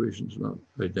situation's not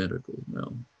identical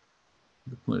now.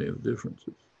 There are plenty of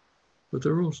differences, but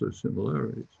there are also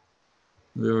similarities.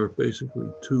 There are basically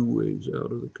two ways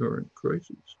out of the current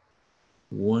crisis.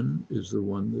 One is the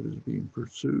one that is being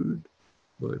pursued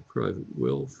by private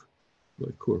wealth,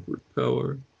 by corporate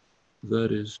power.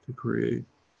 That is to create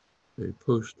a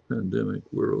post-pandemic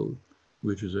world,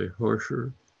 which is a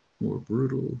harsher, more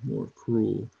brutal, more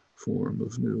cruel form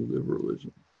of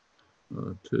neoliberalism,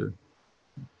 to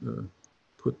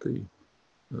put the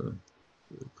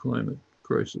climate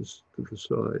crisis to the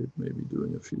side, maybe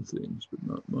doing a few things, but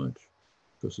not much,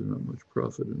 because there's not much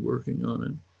profit in working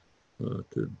on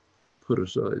it, to put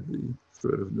aside the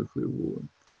threat of nuclear war.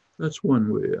 That's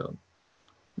one way out.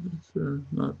 It's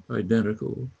not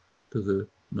identical to the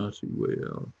Nazi way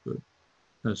out, but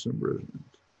has some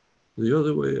resonance. The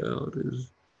other way out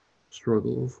is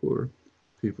struggle for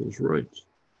people's rights,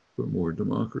 for more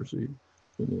democracy,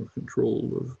 for more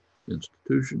control of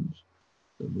institutions,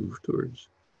 a move towards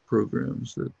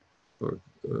programs that are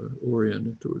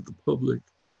oriented toward the public,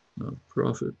 not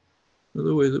profit,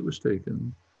 the way that was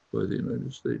taken by the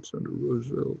United States under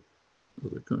Roosevelt,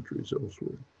 other countries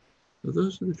elsewhere. Now,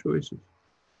 those are the choices,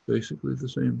 basically the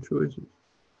same choices.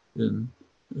 In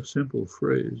a simple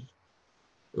phrase,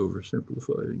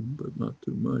 oversimplifying, but not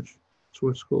too much, it's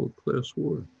what's called class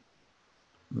war.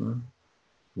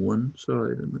 One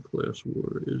side in the class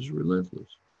war is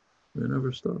relentless. They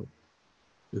never stop.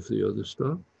 If the others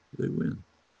stop, they win.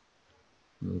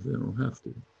 No, they don't have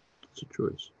to. It's a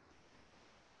choice.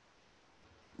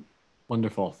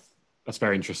 Wonderful. That's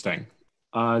very interesting.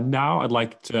 Now I'd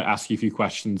like to ask you a few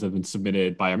questions that have been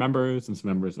submitted by our members and some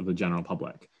members of the general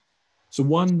public. So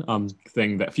one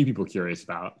thing that a few people were curious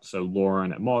about, so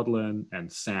Lauren at Magdalen and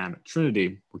Sam at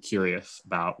Trinity were curious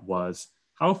about, was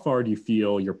how far do you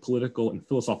feel your political and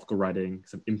philosophical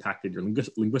writings have impacted your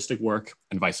linguistic work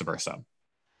and vice versa?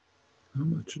 How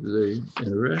much do they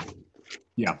interact?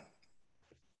 Yeah.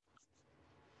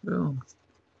 Well,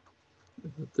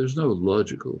 there's no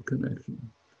logical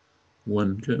connection.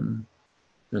 One can,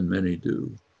 and many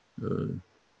do,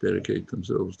 dedicate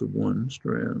themselves to one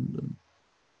strand and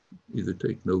either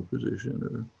take no position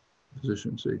or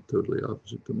position, say, totally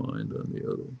opposite to mine on the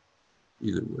other.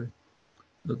 Either way.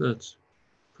 Now, that's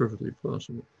perfectly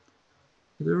possible.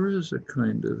 There is a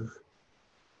kind of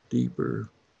deeper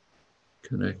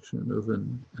connection of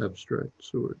an abstract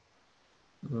sort,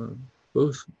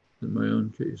 both in my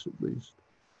own case at least,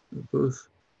 both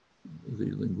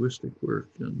the linguistic work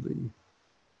and the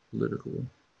political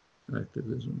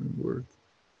activism and work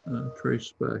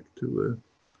trace back to a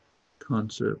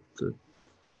concept that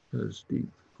has deep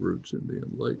roots in the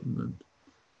Enlightenment,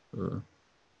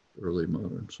 early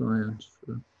modern science,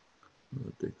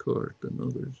 Descartes and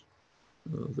others,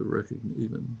 the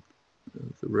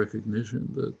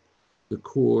recognition that the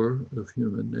core of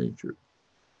human nature,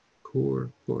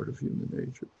 core part of human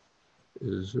nature,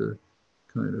 is a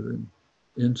kind of an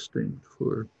instinct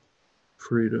for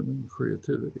freedom and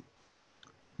creativity.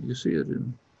 You see it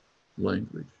in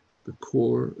language, the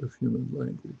core of human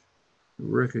language,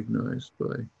 recognized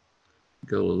by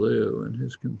Galileo and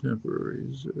his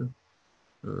contemporaries,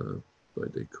 by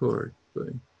Descartes,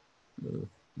 by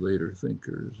later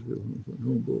thinkers, Wilhelm von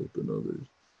Humboldt and others.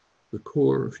 The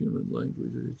core of human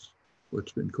language is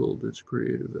what's been called its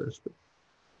creative aspect,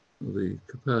 the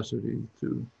capacity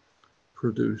to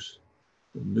produce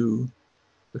new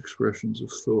expressions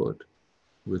of thought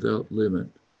without limit,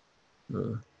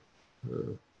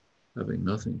 having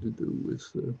nothing to do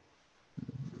with,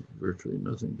 virtually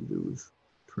nothing to do with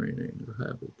training or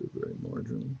habit, or very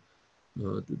marginal,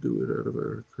 to do it out of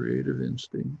our creative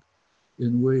instinct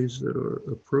in ways that are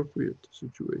appropriate to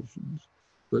situations,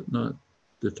 but not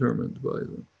determined by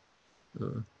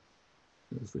them.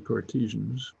 As the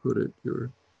Cartesians put it,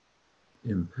 you're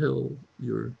impelled,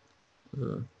 you're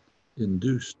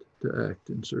induced to act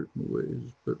in certain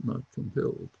ways, but not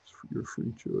compelled. It's your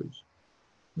free choice.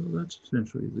 Well, that's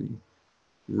essentially the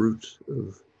roots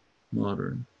of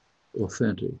modern,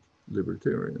 authentic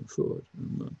libertarian thought.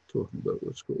 I'm not talking about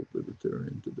what's called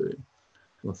libertarian today.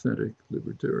 Authentic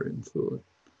libertarian thought,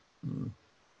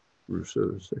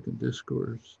 Rousseau's Second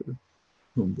Discourse,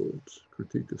 Humboldt's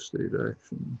Critique of State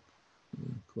Action,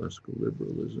 classical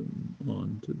liberalism,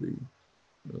 on to the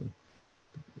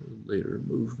later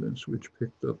movements which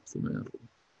picked up the mantle,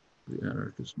 the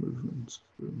anarchist movements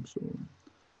and so on.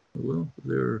 Well,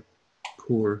 their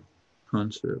core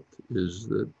concept is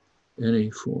that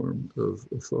any form of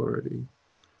authority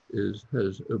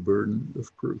has a burden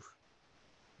of proof.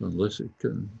 Unless it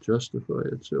can justify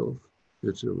itself,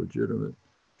 it's illegitimate,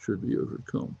 should be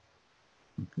overcome,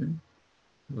 okay?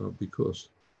 Because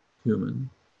human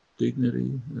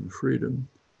dignity and freedom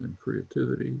and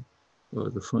creativity are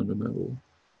the fundamental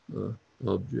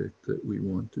object that we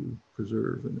want to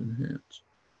preserve and enhance.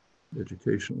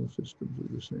 Educational systems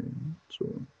are the same, and so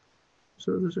on.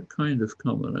 So there's a kind of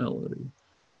commonality,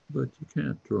 but you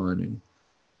can't draw any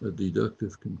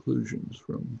deductive conclusions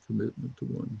from commitment to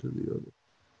one to the other.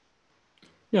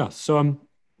 Yeah, so I'm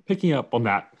picking up on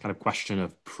that kind of question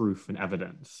of proof and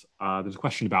evidence. There's a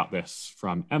question about this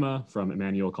from Emma from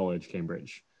Emmanuel College,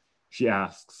 Cambridge. She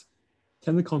asks,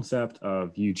 can the concept of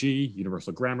UG,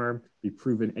 universal grammar, be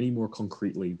proven any more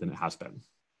concretely than it has been?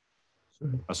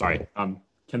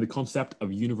 Can the concept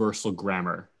of universal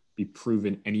grammar be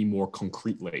proven any more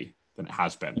concretely than it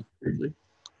has been? Really?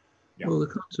 Yeah. Well, the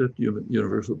concept of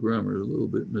universal grammar is a little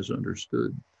bit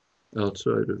misunderstood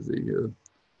outside of the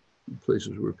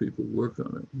places where people work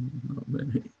on it, not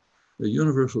many. A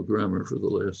universal grammar for the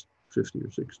last 50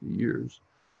 or 60 years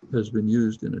has been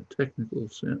used in a technical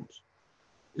sense.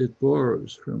 It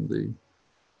borrows from the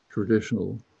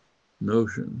traditional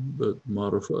notion, but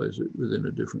modifies it within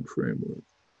a different framework.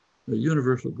 A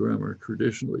universal grammar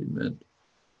traditionally meant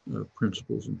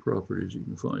principles and properties you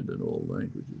can find in all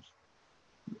languages.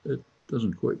 It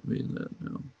doesn't quite mean that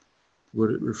now.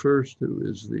 What it refers to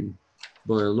is the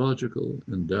biological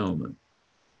endowment,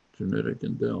 genetic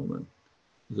endowment,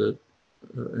 that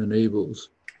enables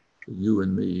you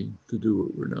and me to do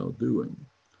what we're now doing,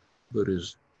 but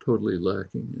is totally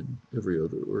lacking in every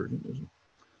other organism.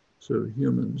 So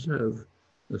humans have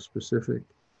a specific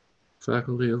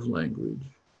faculty of language.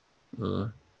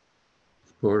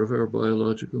 It's part of our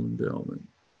biological endowment.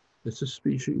 It's a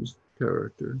species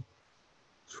character.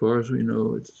 As far as we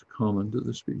know, it's common to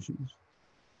the species.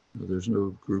 There's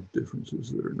no group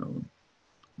differences that are known.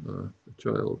 A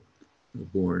child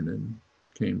born in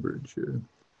Cambridge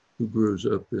who grows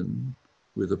up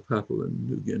with a Papua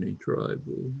New Guinea tribe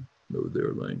will know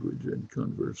their language, and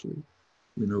conversely,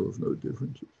 we know of no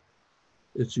differences.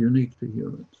 It's unique to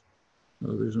humans.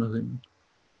 There's nothing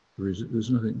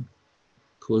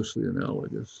closely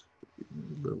analogous,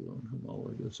 let alone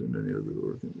homologous, in any other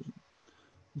organism.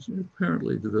 It's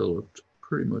apparently developed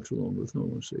pretty much along with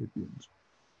Homo sapiens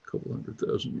a couple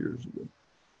 100,000 years ago.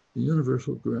 The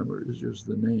universal grammar is just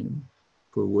the name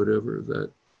for whatever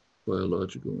that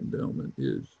biological endowment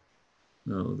is.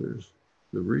 Now, there's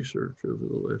the research over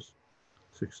the last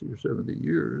 60 or 70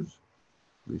 years,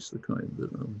 at least the kind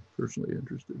that I'm personally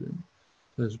interested in,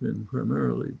 has been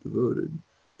primarily devoted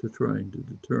to trying to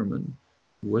determine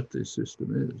what this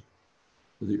system is.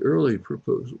 The early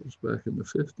proposals back in the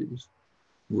 50s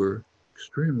were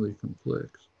extremely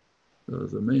complex.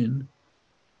 The main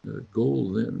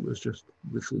goal then was just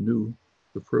with the new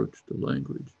approach to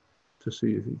language to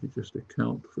see if you could just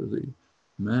account for the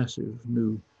massive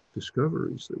new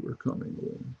discoveries that were coming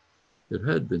along. It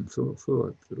had been thought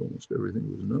that almost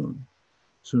everything was known.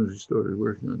 As soon as you started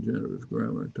working on generative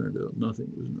grammar, it turned out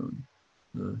nothing was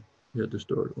known. You had to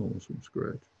start almost from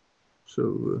scratch.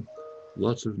 So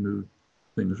lots of new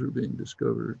things were being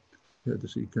discovered. You had to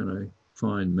see, can I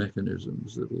find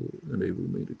mechanisms that will enable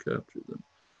me to capture them?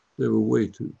 They were way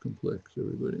too complex.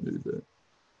 Everybody knew that.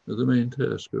 Now, the main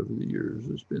task over the years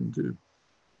has been to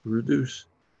reduce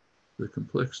the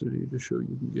complexity to show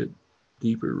you can get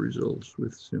deeper results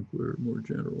with simpler, more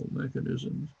general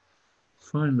mechanisms.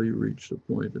 Finally reached a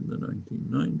point in the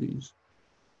 1990s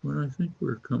when I think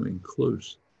we're coming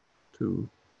close to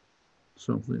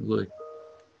something like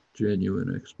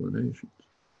genuine explanations.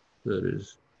 That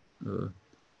is,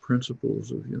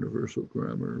 principles of universal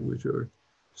grammar which are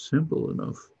simple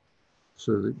enough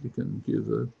so that you can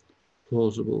give a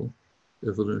plausible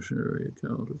evolutionary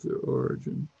account of their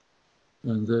origin,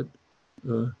 and that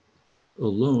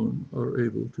alone are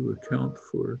able to account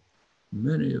for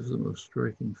many of the most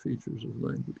striking features of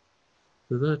language.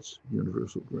 So that's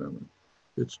universal grammar.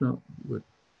 It's not what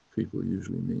people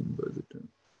usually mean by the term.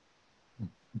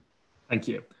 Thank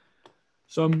you.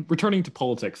 So I'm returning to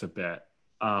politics a bit.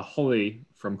 Holly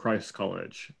from Christ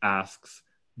College asks,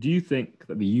 do you think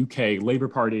that the UK Labour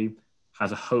Party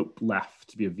has a hope left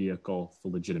to be a vehicle for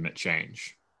legitimate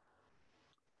change?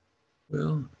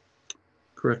 Well,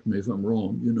 correct me if I'm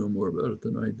wrong. You know more about it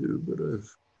than I do, but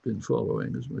I've been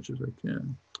following as much as I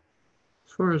can.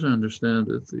 As far as I understand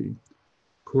it, the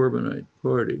Corbynite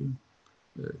party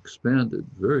expanded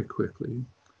very quickly,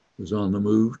 was on the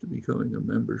move to becoming a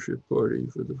membership party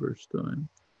for the first time,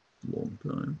 a long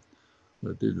time.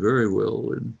 Did very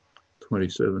well in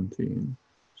 2017,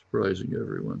 surprising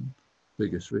everyone,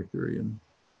 biggest victory in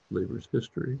Labour's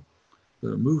history.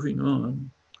 Moving on,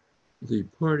 the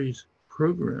party's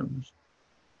programs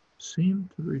seem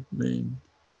to remain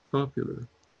popular.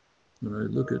 When I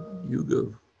look at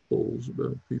YouGov polls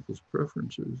about people's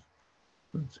preferences,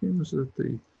 it seems that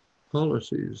the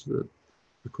policies that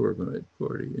the Corbynite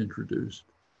Party introduced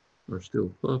are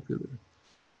still popular.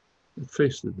 It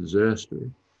faced a disaster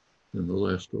in the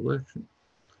last election.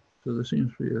 So there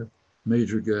seems to be a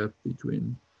major gap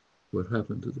between what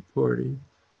happened to the party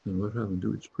and what happened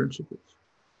to its principles.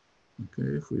 Okay,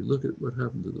 if we look at what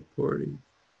happened to the party,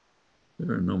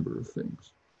 there are a number of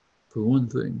things. For one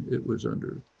thing, it was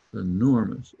under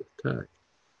enormous attack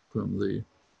from the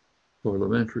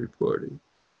parliamentary party,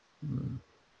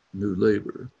 New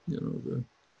Labour, the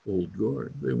old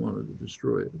guard. They wanted to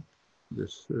destroy it.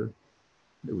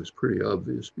 It was pretty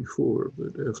obvious before,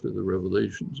 but after the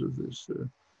revelations of this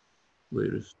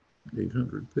latest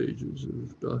 800 pages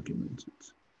of documents,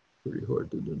 it's pretty hard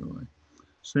to deny.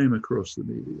 Same across the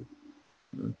media.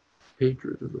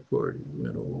 Hatred of the party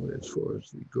went all the way as far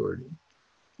as the Guardian.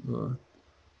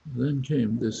 Then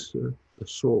came this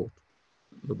assault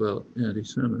about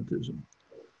anti-Semitism,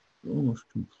 almost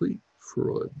complete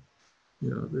fraud.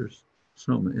 Yeah, there's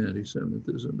some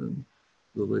anti-Semitism in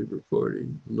the Labour Party,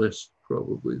 less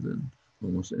probably than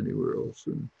almost anywhere else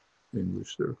in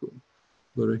English circles.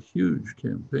 But a huge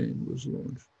campaign was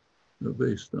launched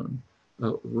based on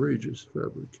outrageous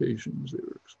fabrications. They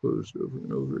were exposed over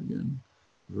and over again.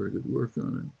 Very good work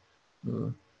on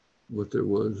it. What there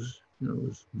was,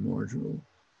 was marginal.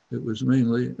 It was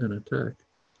mainly an attack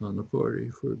on the party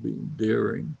for being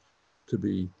daring to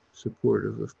be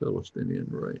supportive of Palestinian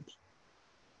rights.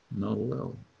 Not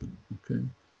allowed. Okay,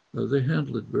 they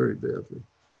handled it very badly.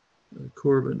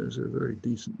 Corbyn is a very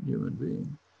decent human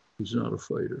being. He's not a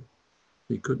fighter.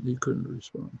 He couldn't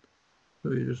respond,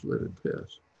 so he just let it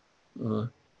pass.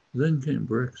 Then came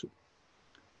Brexit.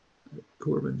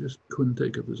 Corbyn just couldn't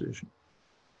take a position.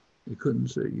 He couldn't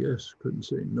say yes, couldn't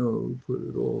say no, put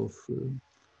it off,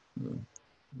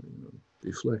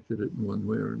 deflected it in one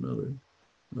way or another.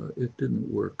 It didn't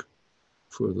work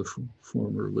for the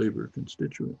former Labour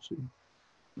constituency.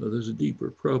 There's a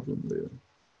deeper problem there.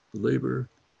 Labour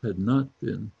had not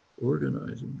been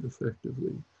organizing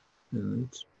effectively in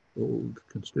its old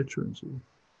constituency,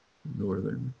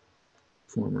 northern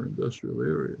former industrial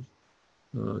areas.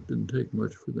 It didn't take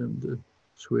much for them to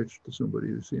switch to somebody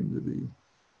who seemed to be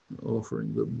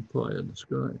offering them pie in the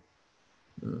sky.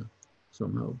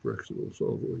 Somehow Brexit will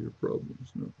solve all your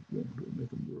problems. No, it won't. It'll make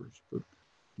them worse, but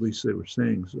at least they were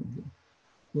saying something.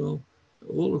 Well,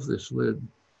 all of this led,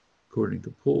 according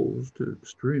to polls, to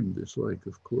extreme dislike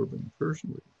of Corbyn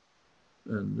personally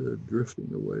and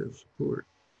drifting away of support.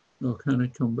 Now, can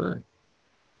it come back?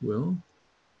 Well,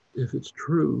 if it's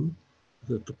true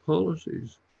that the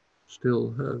policies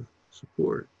still have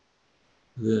support,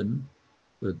 then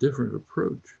a different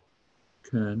approach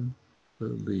can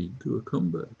lead to a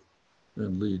comeback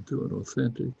and lead to an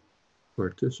authentic,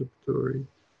 participatory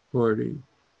party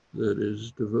that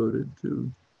is devoted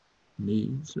to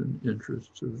needs and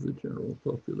interests of the general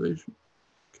population.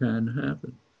 Can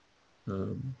happen,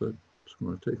 but it's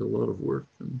going to take a lot of work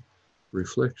and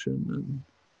reflection and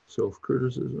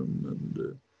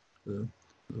self-criticism and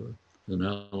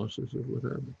analysis of what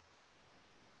happened.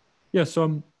 Yeah,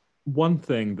 so one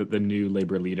thing that the new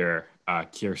Labour leader,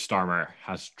 Keir Starmer,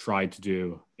 has tried to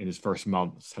do in his first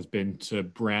months has been to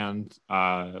brand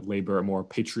Labour a more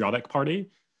patriotic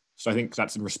party. So I think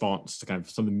that's in response to kind of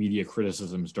some of the media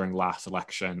criticisms during last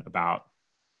election about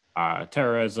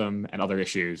terrorism and other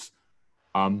issues.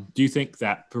 Do you think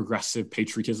that progressive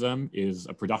patriotism is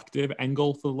a productive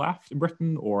angle for the left in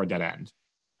Britain or a dead end?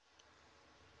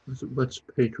 What's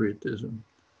patriotism?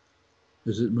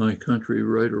 Is it my country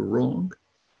right or wrong?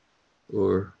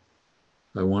 Or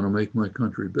I want to make my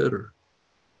country better?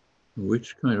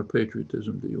 Which kind of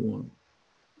patriotism do you want?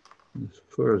 As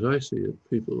far as I see it,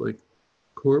 people like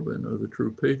Corbyn are the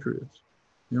true patriots.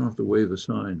 You don't have to wave a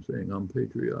sign saying, I'm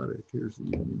patriotic, here's the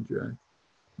Union Jack.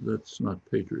 That's not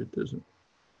patriotism.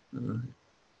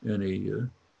 Any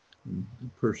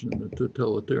person in a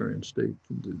totalitarian state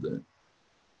can do that.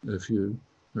 If you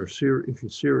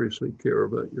seriously care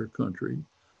about your country,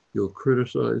 you'll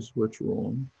criticize what's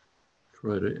wrong,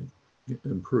 try to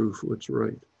improve what's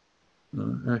right.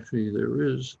 Actually, there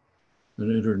is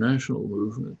an international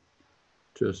movement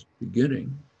just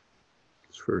beginning.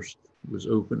 Its first was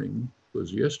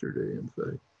yesterday, in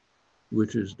fact,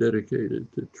 which is dedicated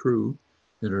to true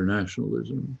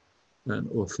internationalism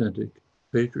and authentic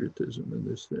patriotism in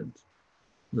this sense.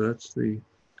 That's the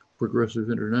Progressive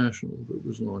International that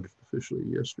was launched officially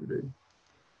yesterday.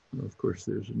 Of course,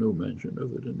 there's no mention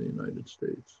of it in the United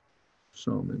States,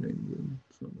 some in England,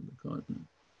 some in the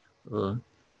continent.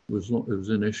 It was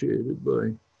initiated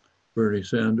by Bernie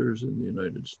Sanders in the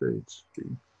United States,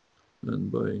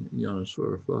 and by Yanis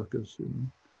Varoufakis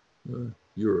in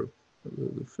Europe,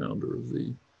 the founder of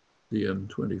the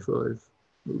M25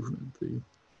 movement,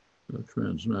 the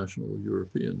transnational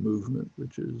European movement,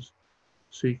 which is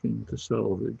seeking to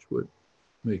salvage what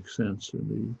makes sense in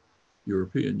the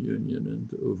European Union and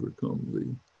to overcome the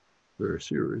very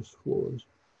serious flaws.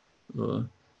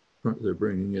 They're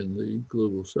bringing in the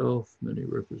global south, many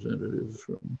representatives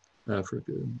from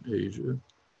Africa and Asia,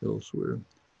 elsewhere.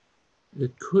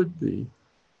 It could be,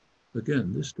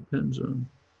 again, this depends on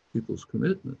people's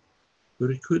commitment, but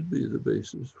it could be the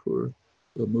basis for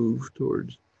a move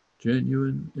towards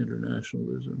genuine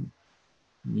internationalism,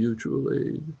 mutual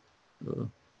aid,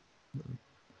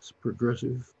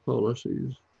 progressive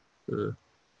policies,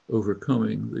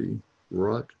 overcoming the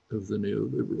rot of the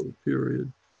neoliberal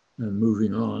period and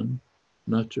moving on,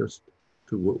 not just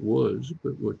to what was,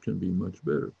 but what can be much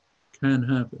better. Can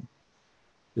happen.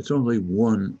 It's only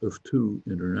one of two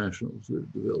internationals that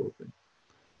are developing.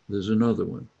 There's another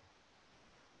one.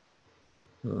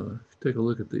 Take a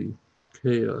look at the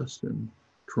chaos in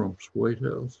Trump's White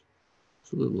House.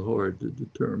 It's a little hard to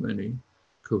determine any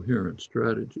coherent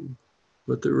strategy,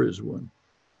 but there is one.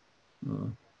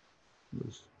 It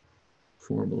was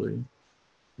formally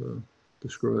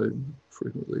described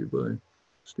frequently by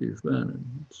Steve Bannon.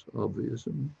 It's obvious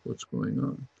in what's going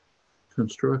on.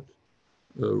 Construct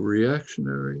a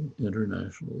reactionary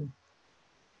international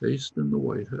based in the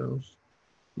White House,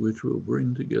 which will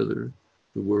bring together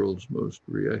the world's most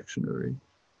reactionary,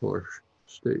 harsh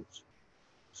states.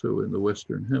 So in the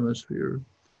Western Hemisphere,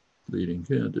 leading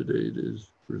candidate is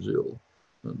Brazil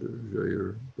under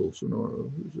Jair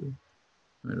Bolsonaro, who's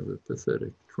a kind of a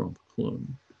pathetic Trump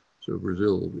clone. So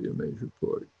Brazil will be a major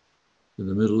part. In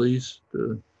the Middle East,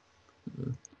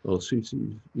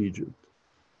 al-Sisi's Egypt,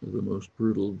 the most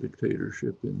brutal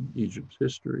dictatorship in Egypt's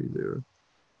history. They're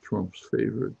Trump's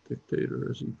favorite dictator,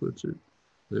 as he puts it.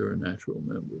 They're a natural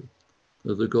member.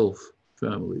 The Gulf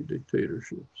family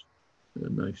dictatorships,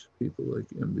 nice people like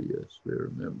MBS, they're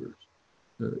members.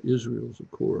 Israel's a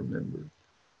core member,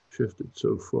 shifted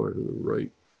so far to the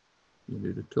right, you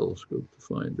need a telescope to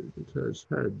find it. It has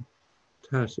had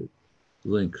tacit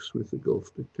links with the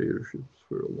Gulf dictatorships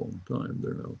for a long time.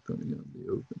 They're now coming out in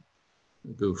the open.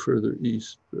 Go further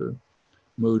east,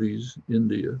 Modi's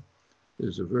India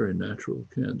is a very natural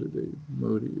candidate.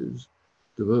 Modi is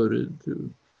devoted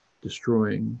to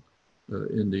destroying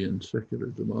Indian secular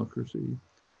democracy,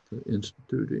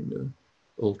 instituting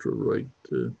ultra-right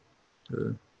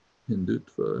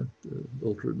Hindutva,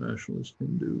 ultra-nationalist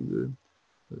Hindu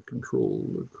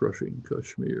control, crushing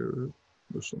Kashmir,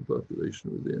 Muslim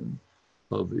population within,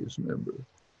 obvious member.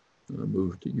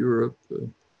 Move to Europe,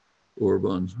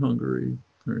 Orban's Hungary,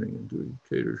 turning into a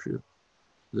dictatorship.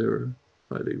 They're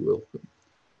highly welcome.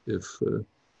 If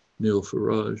Neil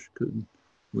Farage could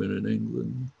win in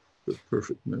England, the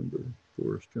perfect member.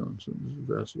 Boris Johnson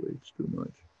vacillates too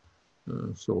much.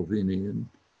 Salvini in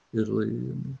Italy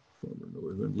and the former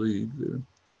Northern League, they're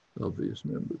obvious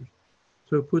members.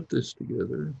 So put this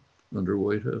together under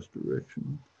White House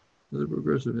direction. The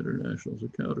Progressive International is a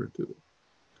counter to it.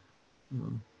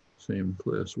 Same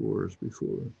class wars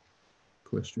before.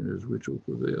 Question is, which will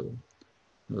prevail?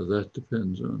 That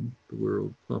depends on the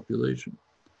world population.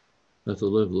 At the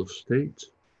level of states,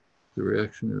 the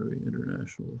reactionary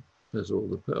international has all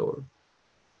the power.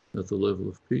 At the level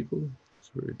of people,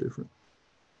 it's very different.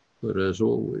 But as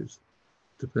always,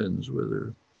 depends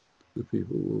whether the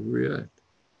people will react.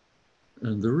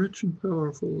 And the rich and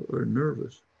powerful are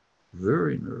nervous,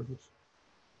 very nervous.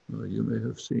 You may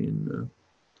have seen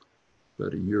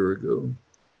about a year ago,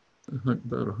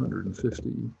 about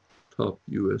 150 top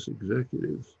US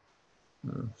executives,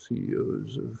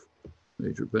 CEOs of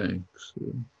major banks,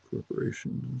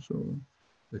 corporations, and so on,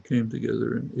 that came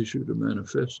together and issued a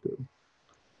manifesto.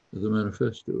 The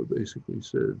manifesto basically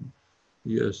said,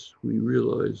 yes, we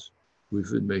realize we've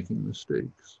been making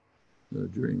mistakes.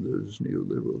 During those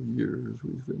neoliberal years,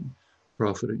 we've been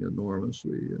profiting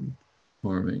enormously and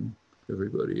harming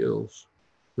everybody else.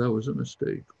 That was a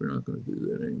mistake. We're not going to do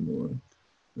that anymore.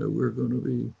 We're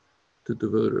going to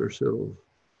devote ourselves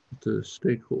to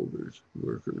stakeholders,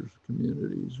 workers,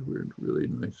 communities. We're really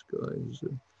nice guys.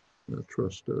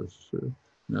 Trust us.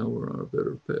 Now we're on a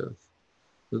better path.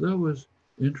 But that was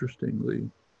interestingly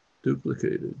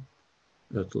duplicated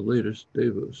at the latest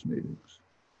Davos meetings.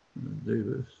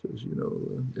 Davos, as you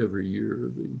know, every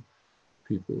year the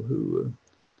people who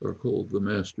are called the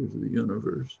masters of the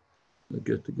universe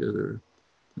get together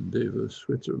in Davos,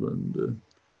 Switzerland,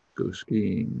 go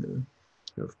skiing,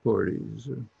 have parties,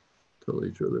 tell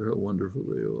each other how wonderful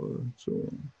they are, and so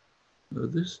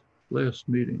on. This last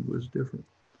meeting was different.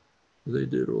 They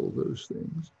did all those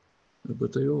things,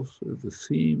 but they also, the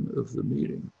theme of the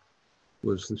meeting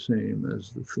was the same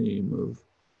as the theme of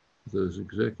those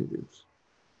executives.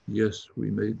 Yes,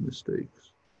 we made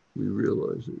mistakes. We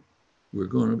realize it. We're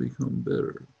going to become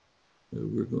better.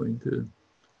 We're going to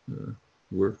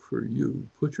work for you.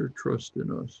 Put your trust in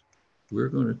us. We're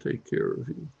going to take care of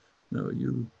you. Now,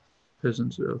 you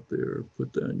peasants out there,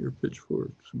 put down your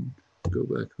pitchforks and go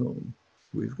back home.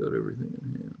 We've got everything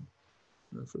in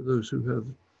hand. For those who have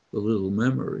a little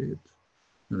memory, it's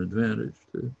an advantage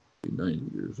to be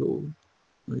 90 years old.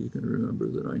 You can remember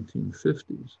the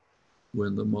 1950s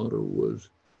when the motto was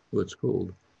what's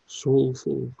called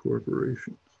soulful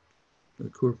corporations. The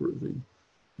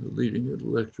leading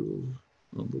intellectuals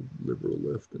on the liberal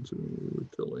left and so were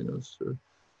telling us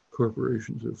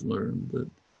corporations have learned that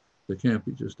they can't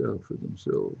be just out for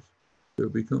themselves. They're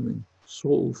becoming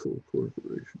soulful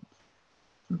corporations.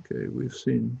 Okay, we've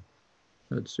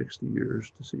had 60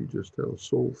 years to see just how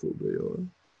soulful they are.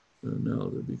 And now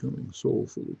they're becoming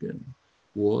soulful again.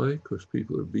 Why? Because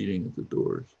people are beating at the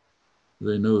doors.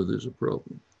 They know there's a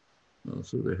problem.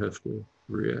 So they have to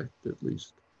react, at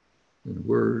least in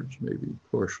words, maybe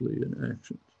partially in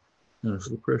actions. And if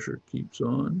the pressure keeps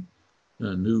on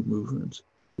and new movements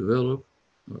develop,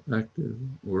 are active,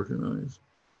 organized,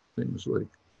 things like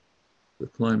the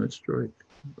climate strike,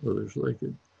 others like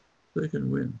it, they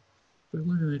can win. But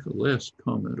let me make a last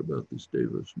comment about this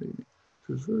Davos meeting,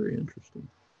 which was very interesting.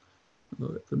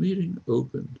 The meeting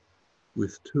opened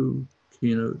with two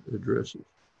keynote addresses.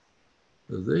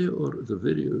 The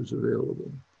videos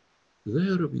available, they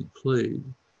ought to be played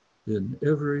in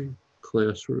every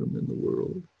classroom in the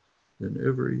world, in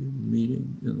every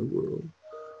meeting in the world.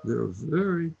 They're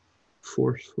very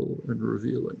forceful and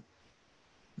revealing.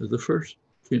 The first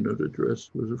keynote address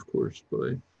was, of course,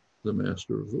 by the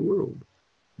master of the world,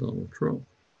 Donald Trump.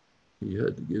 He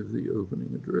had to give the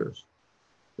opening address.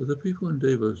 But the people in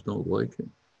Davos don't like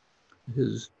him.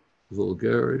 His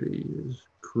vulgarity, his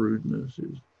crudeness,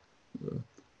 his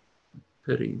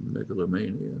petty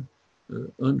megalomania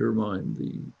undermine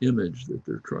the image that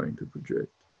they're trying to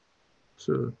project.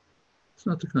 So it's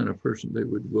not the kind of person they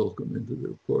would welcome into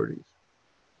their parties.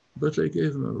 But they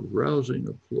gave him a rousing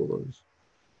applause,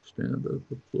 stand-up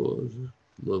applause,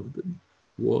 loved him.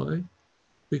 Why?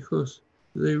 Because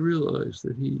they realize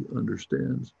that he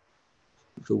understands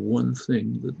the one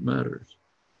thing that matters.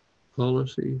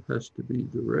 Policy has to be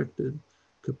directed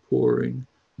to pouring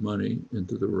money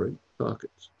into the right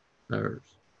pockets, ours.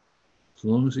 As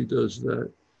long as he does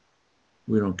that,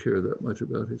 we don't care that much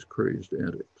about his crazed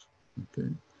antics, okay?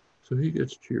 So he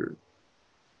gets cheered.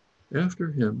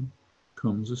 After him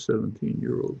comes a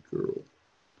 17-year-old girl,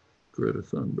 Greta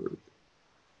Thunberg.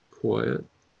 Quiet,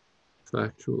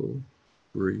 factual,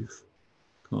 brief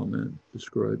comment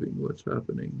describing what's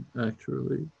happening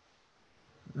actually,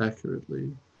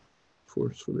 accurately,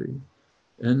 forcefully,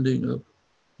 ending up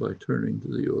by turning to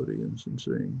the audience and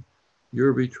saying,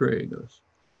 "You're betraying us.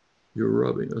 You're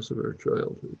robbing us of our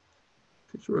childhood."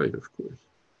 She's right, of course.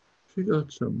 She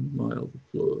got some mild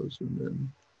applause and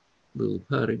then a little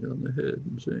patting on the head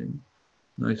and saying,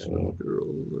 "Nice little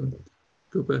girl,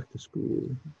 go back to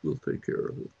school. We'll take care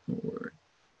of it. Don't worry."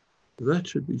 That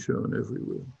should be shown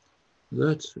everywhere.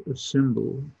 That's a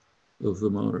symbol of the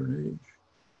modern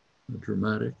age, a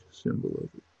dramatic symbol of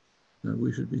it. And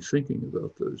we should be thinking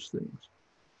about those things.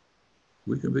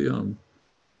 We can be on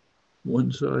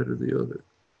one side or the other.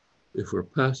 If we're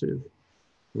passive,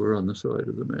 we're on the side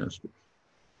of the masters,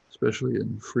 especially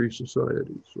in free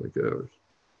societies like ours.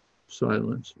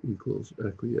 Silence equals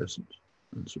acquiescence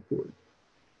and support.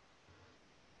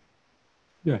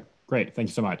 Yeah, great. Thank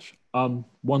you so much.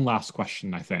 One last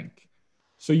question, I think.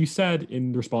 So you said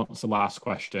in response to the last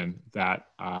question that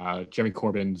Jeremy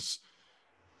Corbyn's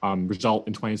result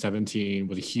in 2017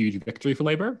 was a huge victory for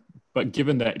Labour, but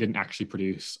given that it didn't actually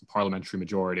produce a parliamentary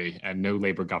majority and no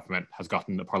Labour government has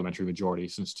gotten a parliamentary majority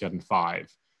since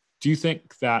 2005, do you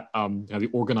think that the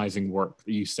organising work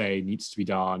that you say needs to be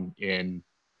done in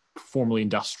formerly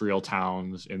industrial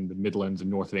towns in the Midlands and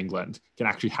north of England can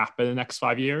actually happen in the next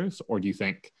 5 years? Or do you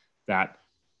think that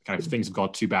kind of things have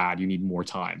got too bad, you need more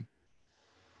time?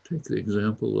 Take the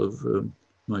example of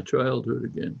my childhood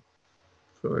again.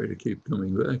 Sorry to keep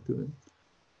coming back to it.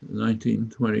 In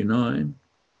 1929,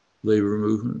 labor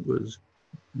movement was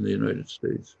in the United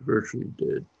States virtually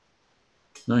dead.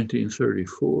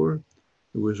 1934,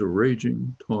 there was a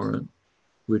raging torrent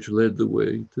which led the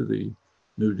way to the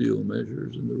New Deal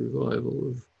measures and the revival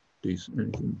of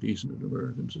anything decent in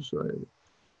American society.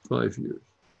 5 years,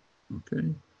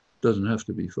 okay? Doesn't have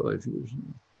to be 5 years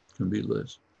now. It can be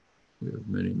less. We have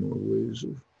many more ways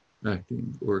of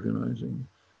acting, organizing.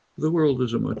 The world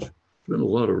is there's been a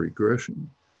lot of regression,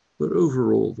 but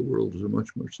overall the world is a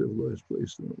much more civilized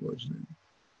place than it was then.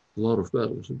 A lot of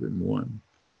battles have been won,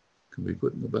 can be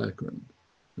put in the background.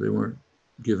 They weren't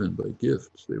given by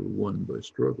gifts, they were won by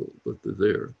struggle, but they're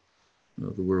there.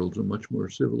 The world's a much more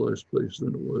civilized place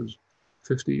than it was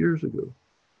 50 years ago.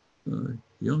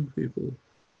 Young people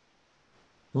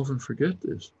often forget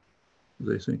this.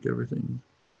 They think everything,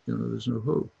 there's no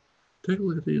hope. Take a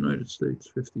look at the United States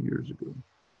 50 years ago.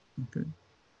 Okay,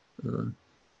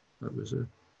 I was a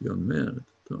young man at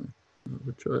the time,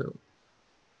 a child.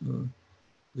 The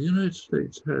United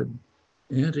States had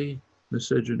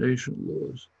anti-miscegenation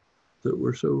laws that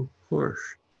were so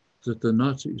harsh that the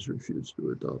Nazis refused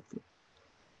to adopt them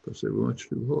because they were much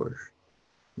too harsh.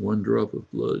 One drop of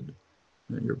blood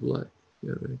and you're black. You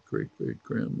had a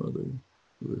great-great-grandmother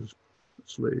who was a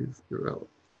slave, you're out.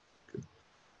 Okay.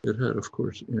 It had, of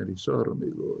course,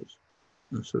 anti-sodomy laws,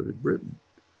 and so did Britain.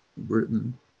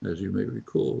 Britain, as you may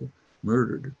recall,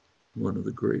 murdered one of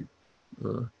the great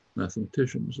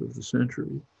mathematicians of the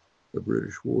century, a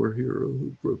British war hero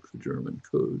who broke the German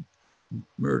code,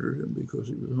 murdered him because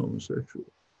he was homosexual.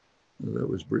 That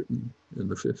was Britain in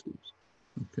the 50s.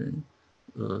 Okay,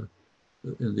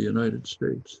 in the United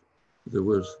States, there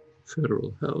was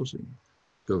federal housing,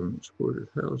 government-supported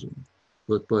housing,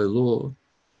 but by law,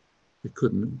 it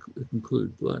couldn't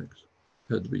include blacks.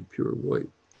 It had to be pure white.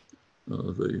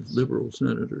 The liberal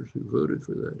senators who voted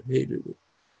for that hated it,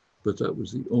 but that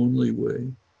was the only way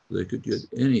they could get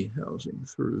any housing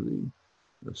through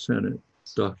the Senate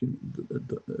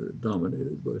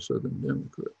dominated by Southern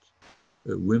Democrats.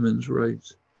 Women's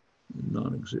rights,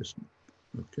 non-existent.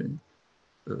 Okay,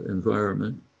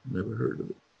 environment, never heard of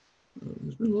it.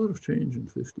 There's been a lot of change in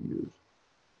 50 years,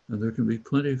 and there can be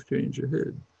plenty of change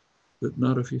ahead, but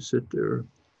not if you sit there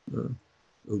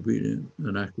obedient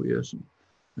and acquiescent.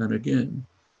 And again,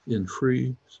 in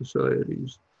free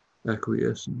societies,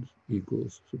 acquiescence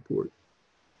equals support,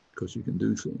 because you can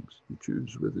do things. You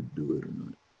choose whether to do it or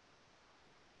not.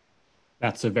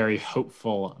 That's a very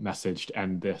hopeful message to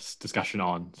end this discussion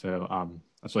on. So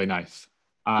that's really nice.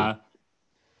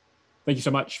 Thank you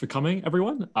so much for coming,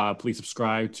 everyone. Please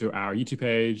subscribe to our YouTube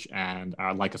page and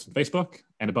like us on Facebook.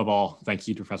 And above all, thank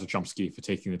you to Professor Chomsky for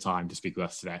taking the time to speak with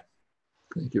us today.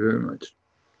 Thank you very much.